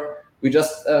 However, we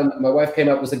just, my wife came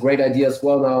up with a great idea as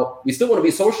well. Now, we still want to be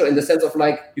social in the sense of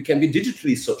like, you can be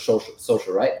digitally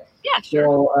social, right? Yeah, sure.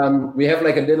 So we have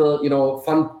like a little,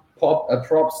 fun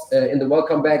props in the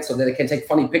welcome bag so that they can take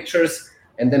funny pictures,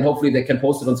 and then hopefully they can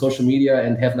post it on social media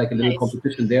and have like a little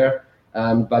competition there.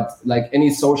 But like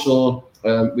any social,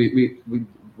 we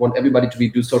want everybody to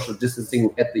do social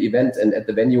distancing at the event and at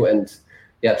the venue, and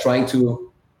trying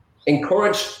to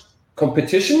encourage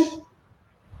competition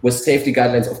with safety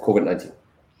guidelines of COVID-19.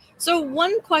 So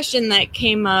one question that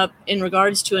came up in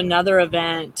regards to another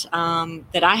event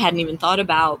that I hadn't even thought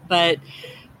about, but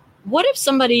what if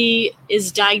somebody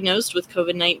is diagnosed with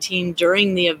COVID-19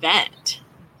 during the event?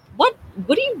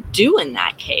 What do you do in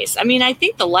that case? I mean, I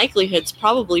think the likelihood's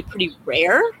probably pretty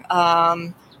rare,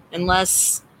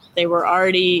 unless they were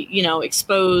already,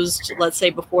 exposed, let's say,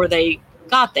 before they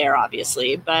got there,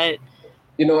 obviously. But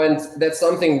and that's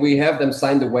something we have them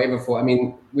sign the waiver for. I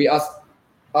mean, we asked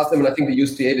them, and I think the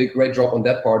USTA did a great job on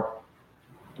that part.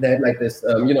 They had like this,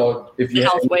 if you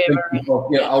have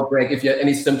any outbreak, if you had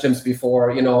any symptoms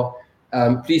before,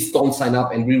 please don't sign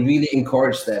up. And we really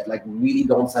encourage that, like really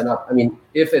don't sign up. I mean,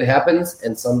 if it happens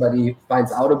and somebody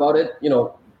finds out about it,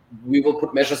 we will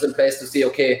put measures in place to see,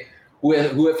 okay, who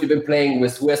have you been playing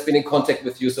with, who has been in contact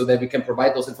with you, so that we can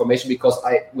provide those information, because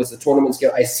with the tournament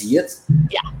scale, I see it.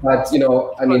 Yeah. But,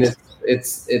 I mean,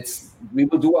 it's we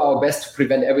will do our best to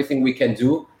prevent everything we can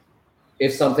do.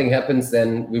 If something happens,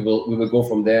 then we will go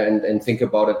from there and think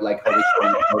about it, like how we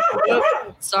can.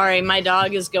 Sorry, my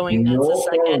dog is going nuts a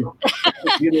second. That's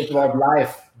the beauty about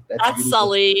life. That's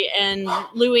Sully and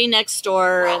Louie next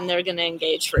door, and they're going to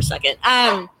engage for a second.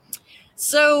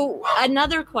 So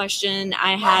another question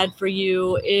I had for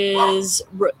you is,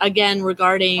 again,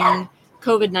 regarding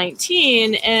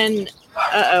COVID-19. And,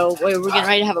 wait, we're getting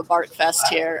ready to have a bark fest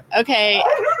here. Okay,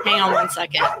 hang on one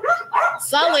second.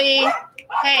 Sully,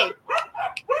 hey.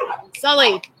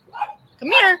 Sully,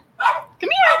 come here.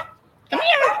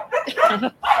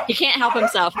 He can't help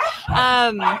himself.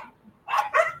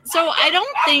 So I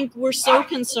don't think we're so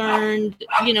concerned,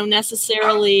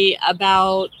 necessarily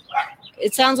about.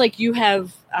 It sounds like you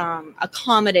have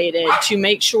accommodated to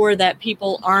make sure that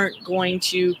people aren't going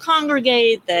to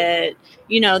congregate, that,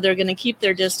 they're going to keep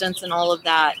their distance and all of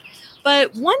that.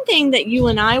 But one thing that you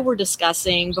and I were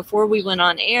discussing before we went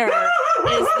on air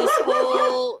is this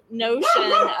whole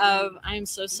notion of, I'm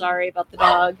so sorry about the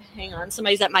dog. Hang on,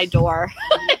 somebody's at my door.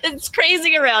 It's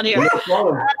crazy around here.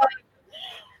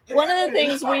 One of the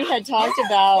things we had talked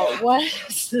about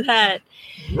was that,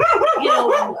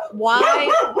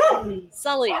 why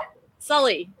Sully,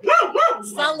 come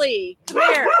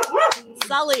here,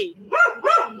 Sully.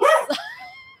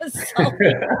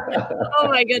 Oh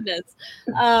my goodness.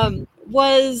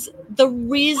 Was the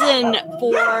reason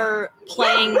for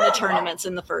playing the tournaments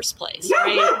in the first place,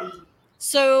 right?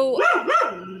 So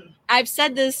I've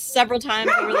said this several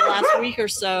times over the last week or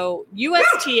so.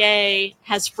 USTA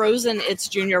has frozen its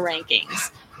junior rankings.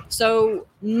 So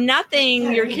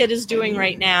nothing your kid is doing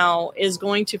right now is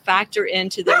going to factor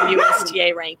into their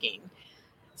USTA ranking.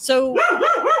 So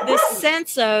this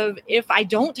sense of, if I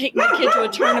don't take my kid to a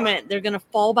tournament, they're going to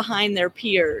fall behind their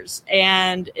peers,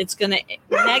 and it's going to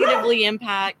negatively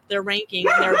impact their ranking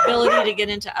and their ability to get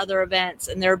into other events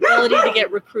and their ability to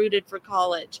get recruited for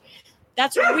college.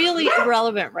 That's really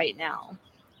irrelevant right now.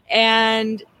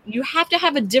 And you have to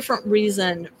have a different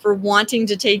reason for wanting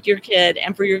to take your kid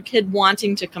and for your kid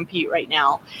wanting to compete right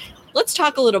now. Let's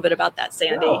talk a little bit about that,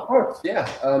 Sandy. Yeah, of course. Yeah.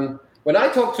 When I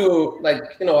talk to, I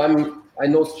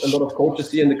know a lot of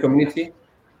coaches here in the community,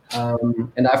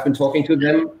 and I've been talking to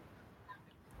them,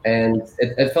 and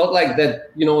it felt like that,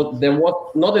 there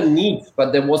was not a need,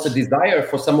 but there was a desire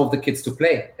for some of the kids to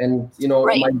play. And,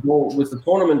 right. My goal with the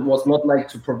tournament was not like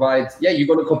to provide, you're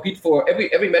going to compete for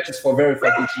every match is for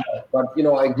verified each year. But,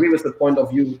 I agree with the point of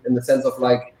view in the sense of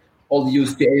like all the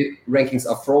USTA rankings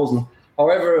are frozen.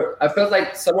 However, I felt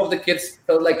like some of the kids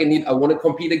felt like I want to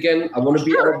compete again. I want to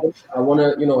be out of it. I want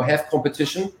to, have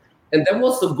competition. And that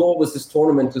was the goal with this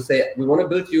tournament, to say, we want to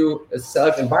build you a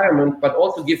safe environment, but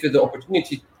also give you the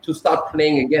opportunity to start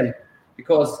playing again.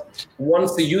 Because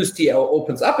once the USTA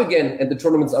opens up again and the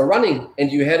tournaments are running and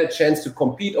you had a chance to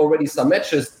compete already some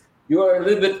matches, you are a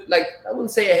little bit I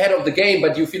wouldn't say ahead of the game,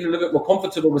 but you feel a little bit more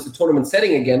comfortable with the tournament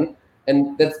setting again.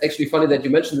 And that's actually funny that you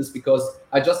mentioned this, because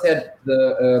I just had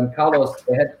the Carlos,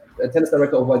 the head tennis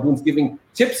director of Waldoons, giving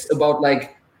tips about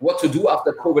what to do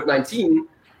after COVID-19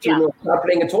 to start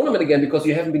playing a tournament again, because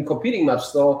you haven't been competing much.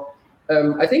 So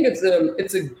I think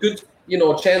it's a good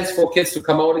chance for kids to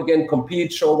come out again,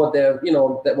 compete, show what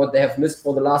what they have missed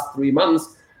for the last 3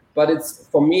 months. But it's,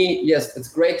 for me, yes, it's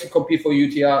great to compete for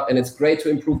UTR and it's great to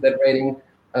improve that rating.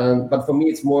 But for me,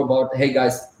 it's more about, hey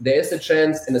guys, there is a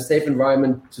chance in a safe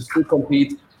environment to still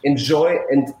compete, enjoy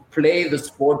and play the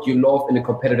sport you love in a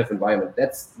competitive environment.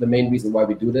 That's the main reason why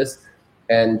we do this.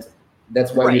 And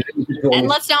that's why And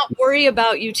let's not worry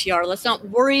about UTR. Let's not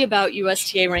worry about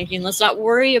USTA ranking. Let's not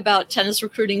worry about Tennis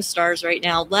Recruiting Stars right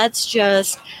now. Let's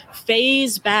just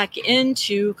phase back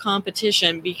into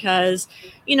competition, because,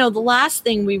 the last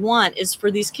thing we want is for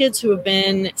these kids who have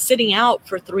been sitting out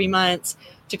for 3 months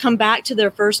to come back to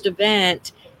their first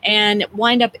event and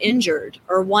wind up injured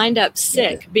or wind up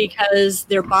sick because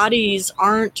their bodies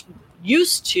aren't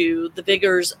used to the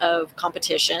vigors of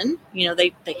competition.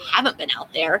 They haven't been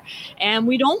out there, and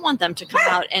we don't want them to come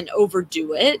out and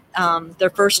overdo it. Their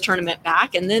first tournament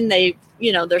back, and then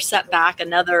they're set back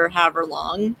another however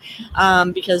long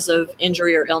because of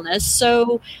injury or illness.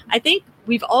 So I think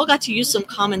we've all got to use some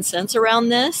common sense around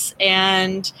this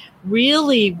and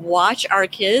really watch our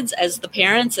kids as the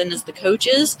parents and as the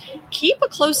coaches. Keep a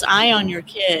close eye on your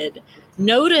kid.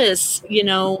 Notice,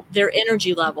 their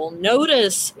energy level.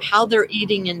 Notice how they're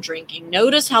eating and drinking.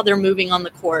 Notice how they're moving on the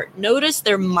court. Notice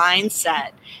their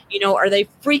mindset. Are they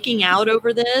freaking out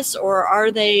over this, or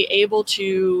are they able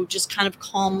to just kind of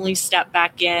calmly step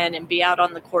back in and be out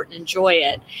on the court and enjoy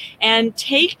it? And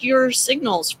take your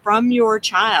signals from your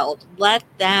child. Let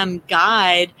them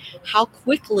guide how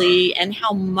quickly and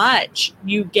how much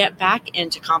you get back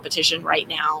into competition right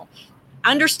now.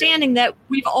 Understanding that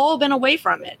we've all been away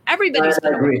from it. Everybody's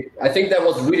been away. Agree. I think that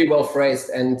was really well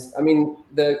phrased. And I mean,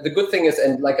 the good thing is,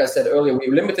 and like I said earlier, we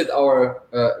limited our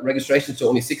registration to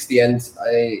only 60. And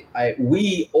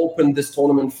we opened this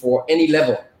tournament for any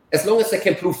level, as long as they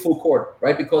can prove full court,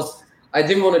 right? Because I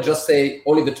didn't want to just say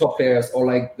only the top players or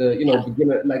like the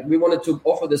beginner. Like, we wanted to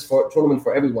offer this tournament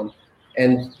for everyone.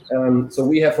 And so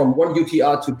we have from 1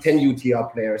 UTR to 10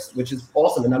 UTR players, which is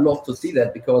awesome. And I love to see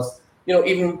that because,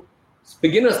 even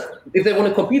beginners, if they want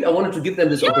to compete, I wanted to give them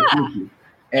this opportunity.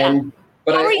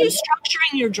 But how are you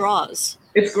structuring your draws?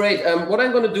 It's great. What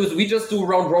I'm going to do is we just do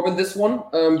round robin this one.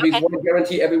 We want to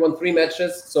guarantee everyone 3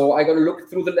 matches. So I'm going to look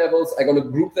through the levels. I'm going to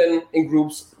group them in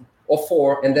groups of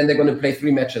 4, and then they're going to play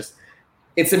 3 matches.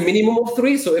 It's a minimum of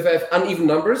 3. So if I have uneven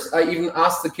numbers, I even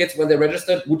ask the kids when they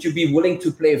registered, would you be willing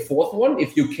to play a 4th one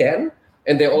if you can?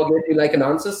 And they all gave me like an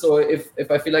answer. So if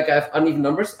I feel like I have uneven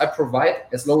numbers, I provide,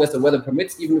 as long as the weather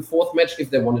permits, even a 4th match if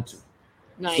they wanted to.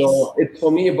 Nice. So it's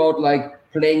for me about like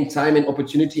playing time and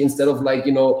opportunity instead of like,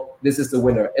 this is the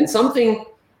winner. And something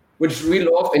which we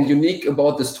love and unique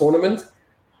about this tournament,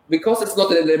 because it's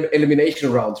not an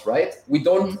elimination round, right? We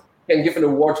don't can give an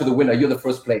award to the winner. You're the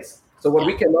first place. So what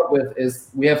we came up with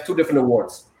is we have 2 different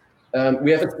awards.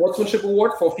 We have a sportsmanship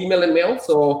award for female and male.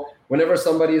 So whenever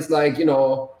somebody is like,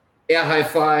 air high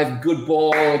five, good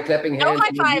ball, clapping hands. No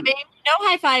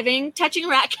high fiving, touching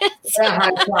rackets. Air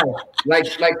high five, like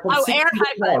from air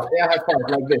high five. Air high five,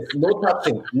 like this. No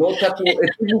touching.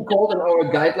 It's even called in our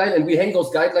guideline, and we hang those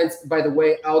guidelines, by the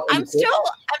way, out. I'm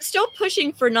still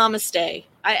pushing for namaste.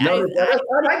 I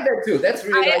like that too. That's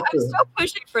really nice too. I'm still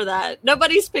pushing for that.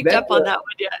 Nobody's picked up on that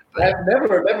one yet. But. I've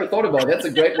never thought about it. That's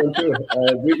a great one too.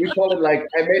 We call it like,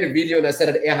 I made a video and I said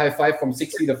an air high five from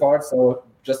 6 feet apart, so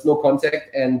just no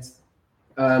contact. And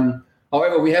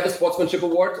however, we have a sportsmanship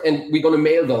award, and we're going to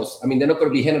mail those. I mean, they're not going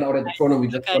to be handed out at the tournament.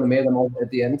 We're just going to mail them out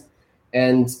at the end.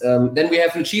 And then we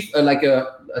have achieved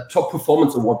a top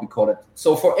performance award, we call it.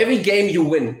 So for every game you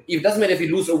win, it doesn't matter if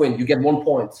you lose or win, you get 1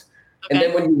 point. And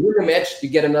then when you win a match, you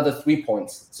get another 3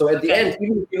 points. So at the end,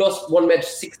 even if you lost one match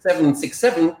 6-7,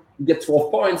 6-7, you get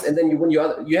 12 points, and then you win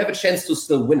you have a chance to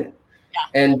still win it.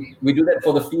 Yeah. And we do that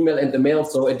for the female and the male.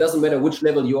 So it doesn't matter which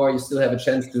level you are, you still have a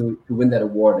chance to win that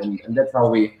award. And that's how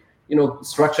we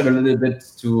structured a little bit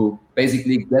to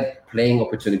basically get playing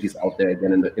opportunities out there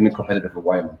again in a competitive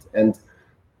environment. And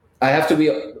I have to be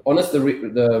honest,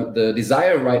 the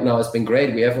desire right now has been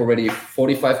great. We have already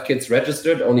 45 kids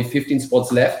registered, only 15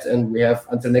 spots left, and we have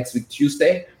until next week,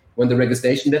 Tuesday, when the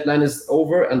registration deadline is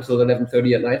over, until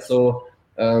 11:30 at night. So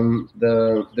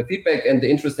the feedback and the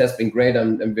interest has been great.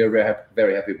 I'm very,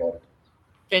 very happy about it.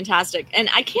 Fantastic. And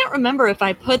I can't remember if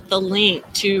I put the link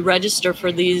to register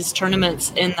for these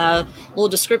tournaments in the little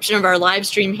description of our live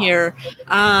stream here.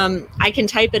 I can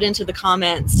type it into the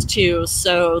comments too.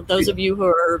 So those of you who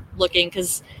are looking,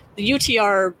 because the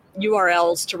UTR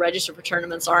URLs to register for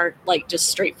tournaments aren't like just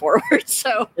straightforward.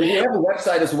 So and we have a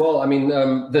website as well. I mean,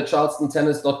 the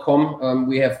charlestontennis.com.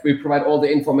 We provide all the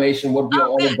information, what we are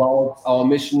all about, our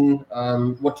mission,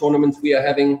 what tournaments we are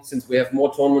having. Since we have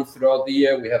more tournaments throughout the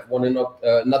year, we have one in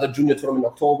another junior tournament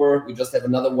in October. We just have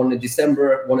another one in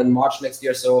December, one in March next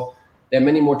year. So there are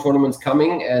many more tournaments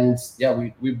coming, and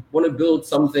we want to build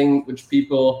something which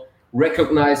people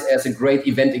recognize as a great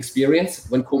event experience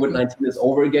when COVID-19 is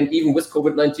over again. Even with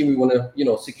COVID-19, we want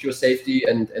to, secure safety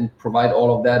and provide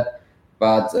all of that.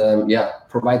 But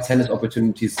provide tennis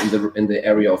opportunities in the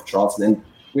area of Charleston. And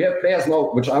we have players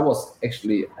now, which I was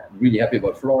actually really happy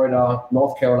about: Florida,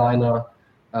 North Carolina,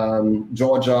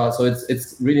 Georgia. So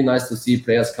it's really nice to see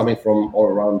players coming from all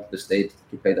around the state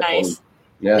to play that tournament.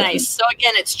 Yeah. Nice. So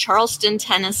again, it's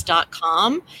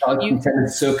charlestontennis.com.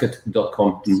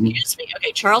 charlestontenniscircuit.com. Excuse me.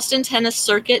 Okay,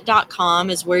 charlestontenniscircuit.com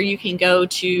is where you can go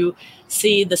to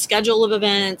see the schedule of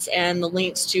events and the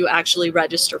links to actually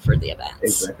register for the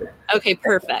events. Exactly. Okay,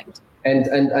 perfect.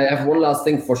 And I have one last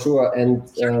thing for sure. And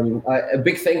a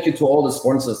big thank you to all the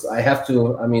sponsors. I have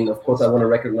to, of course, I want to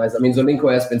recognize,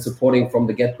 Zolinko has been supporting from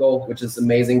the get-go, which is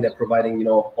amazing. They're providing,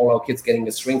 all our kids getting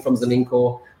a string from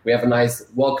Zolinko. We have a nice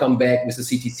welcome bag with the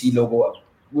CTC logo.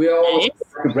 We are always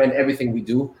to brand everything we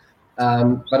do.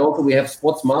 But also we have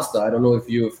Sportsmaster. I don't know if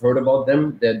you've heard about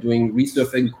them. They're doing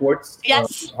resurfing courts.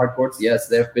 Yes. Hard courts. Yes,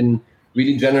 they've been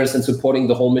really generous in supporting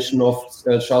the whole mission of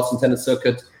Charleston Tennis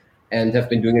Circuit, and have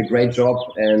been doing a great job.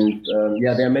 And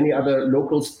there are many other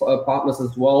local partners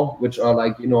as well, which are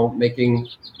making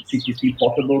CTC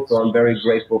possible. So I'm very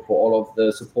grateful for all of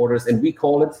the supporters. And we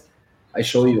call it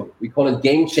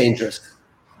Game Changers.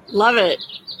 Love it.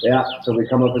 Yeah, so we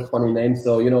come up with funny names.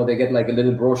 So, they get like a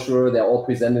little brochure. They're all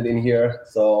presented in here.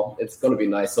 So it's going to be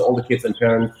nice. So all the kids and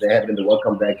parents, they have in the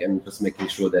welcome deck, and just making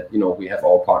sure that, we have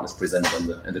all partners presented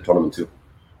in the tournament too.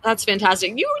 That's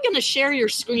fantastic. You were going to share your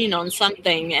screen on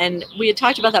something, and we had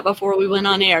talked about that before we went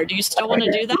on air. Do you still want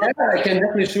to do that? Yeah, I can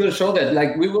definitely show that.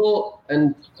 Like we will,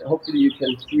 and hopefully you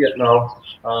can see it now.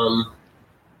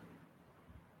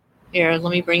 Here, let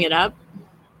me bring it up.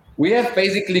 We have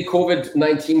basically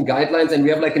COVID-19 guidelines, and we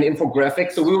have like an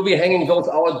infographic. So we will be hanging those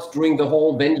out during the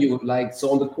whole venue, so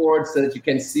on the court, so that you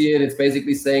can see it. It's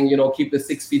basically saying, keep the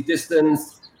 6 feet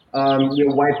distance.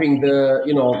 You're wiping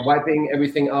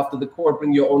everything after the court.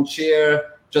 Bring your own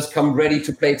chair. Just come ready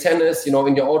to play tennis. In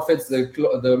your outfits. The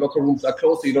locker rooms are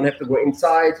closed, so you don't have to go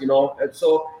inside.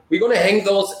 So we're gonna hang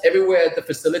those everywhere at the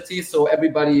facility, so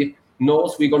everybody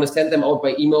knows. We're gonna send them out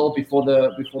by email before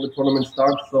the tournament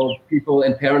starts, so people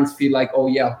and parents feel like, oh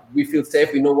yeah, we feel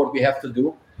safe. We know what we have to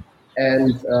do,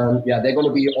 and they're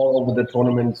gonna be all over the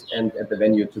tournament and at the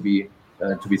venue to be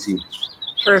seen.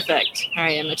 Perfect. All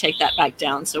right, I'm going to take that back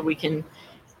down so we can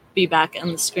be back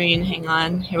on the screen. Hang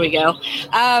on. Here we go.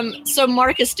 So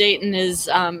Marcus Dayton is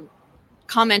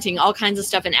commenting all kinds of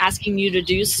stuff and asking you to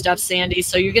do stuff, Sandy.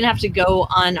 So you're going to have to go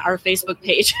on our Facebook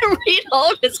page and read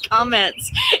all of his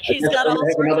comments. He's got all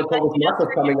another Marcus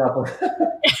coming up.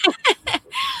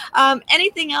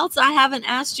 Anything else I haven't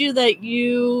asked you that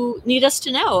you need us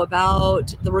to know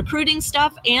about the recruiting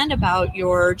stuff and about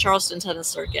your Charleston Tennis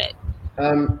Circuit?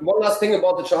 One last thing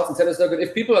about the Charleston Tennis Circuit.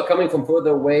 If people are coming from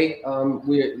further away,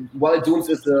 Wild Dunes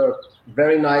is a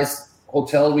very nice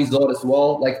hotel resort as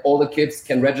well. Like all the kids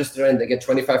can register and they get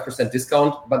 25%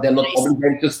 discount, but they're not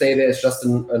obligated to stay there. It's just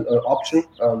an option.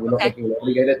 We're not making it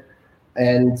obligated.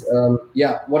 And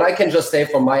what I can just say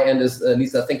from my end is,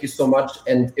 Lisa, thank you so much.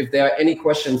 And if there are any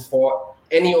questions for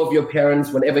any of your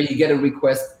parents, whenever you get a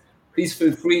request, please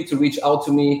feel free to reach out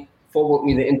to me, forward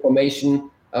me the information.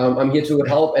 I'm here to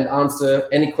help and answer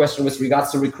any question with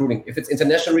regards to recruiting. If it's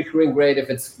international recruiting, great. If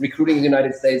it's recruiting in the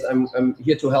United States, I'm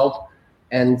here to help.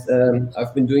 And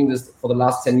I've been doing this for the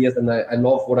last 10 years, and I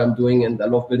love what I'm doing, and I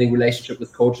love building relationships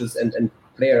with coaches and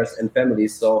players and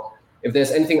families. So if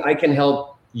there's anything I can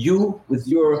help you with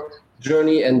your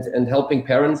journey and helping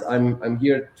parents, I'm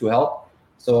here to help.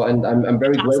 So, and I'm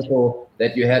very grateful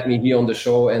that you had me here on the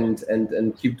show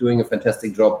and keep doing a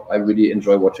fantastic job. I really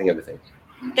enjoy watching everything.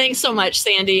 Thanks so much,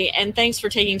 Sandy. And thanks for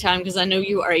taking time, because I know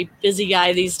you are a busy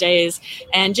guy these days.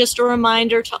 And just a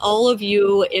reminder to all of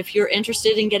you, if you're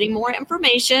interested in getting more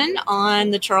information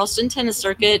on the Charleston Tennis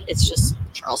Circuit, it's just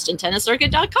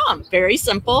charlestontenniscircuit.com. Very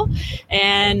simple.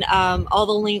 And all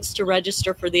the links to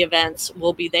register for the events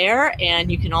will be there.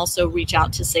 And you can also reach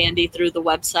out to Sandy through the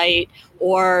website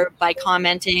or by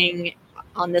commenting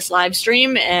on this live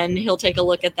stream, and he'll take a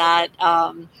look at that.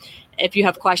 If you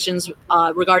have questions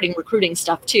regarding recruiting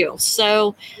stuff too.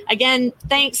 So again,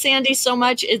 thanks, Sandy, so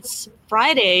much. It's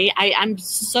Friday. I'm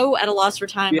so at a loss for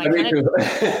time. Yeah, I kind of took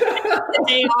the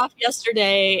day off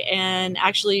yesterday and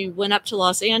actually went up to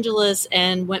Los Angeles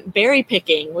and went berry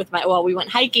picking with we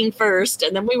went hiking first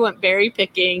and then we went berry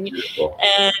picking. Beautiful.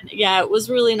 And yeah, it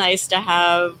was really nice to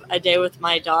have a day with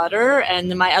my daughter, and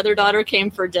then my other daughter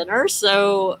came for dinner.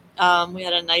 So we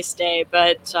had a nice day,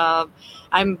 but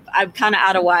I'm kind of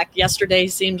out of whack. Yesterday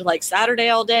seemed like Saturday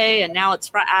all day, and now it's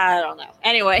Friday. I don't know.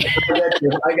 Anyway.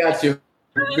 I got you.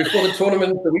 Before the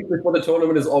tournament, the week before the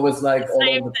tournament is always like all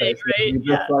over the place. Right?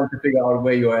 You're just trying to figure out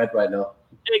where you're at right now.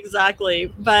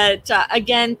 Exactly. But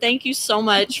again, thank you so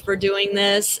much for doing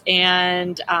this.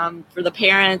 And for the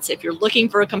parents, if you're looking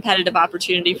for a competitive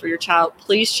opportunity for your child,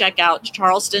 please check out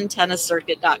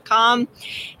charlestontenniscircuit.com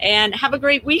and have a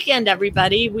great weekend,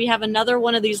 everybody. We have another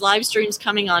one of these live streams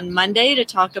coming on Monday to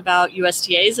talk about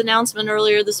USTA's announcement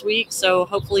earlier this week. So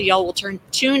hopefully y'all will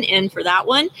tune in for that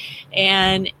one.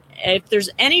 And if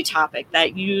there's any topic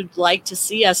that you'd like to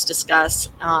see us discuss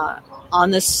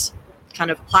on this kind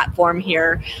of platform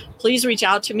here, please reach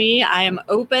out to me. I am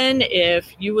open.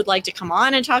 If you would like to come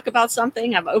on and talk about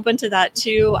something, I'm open to that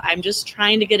too. I'm just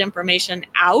trying to get information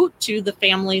out to the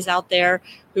families out there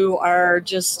who are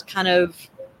just kind of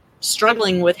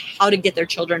struggling with how to get their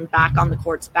children back on the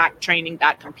courts, back training,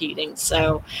 back competing.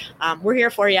 So we're here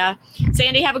for you.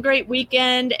 Sandy, have a great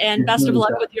weekend and best of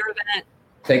luck with your event.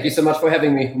 Thank you so much for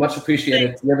having me. Much appreciated.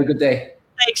 Thanks. You have a good day.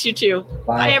 Thanks, you too.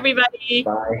 Bye, everybody.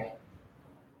 Bye.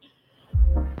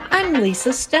 I'm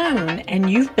Lisa Stone, and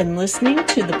you've been listening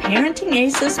to the Parenting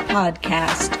Aces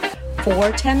podcast.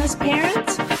 For tennis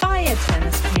parents, by a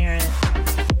tennis parent.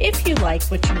 If you like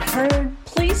what you've heard,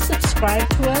 please subscribe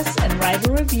to us and write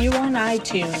a review on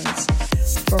iTunes.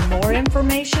 For more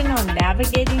information on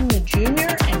navigating the junior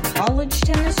and college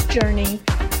tennis journey,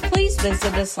 please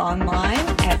visit us online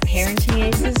at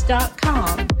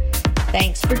parentingaces.com.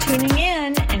 Thanks for tuning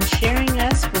in and sharing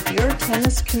us with your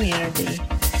tennis community.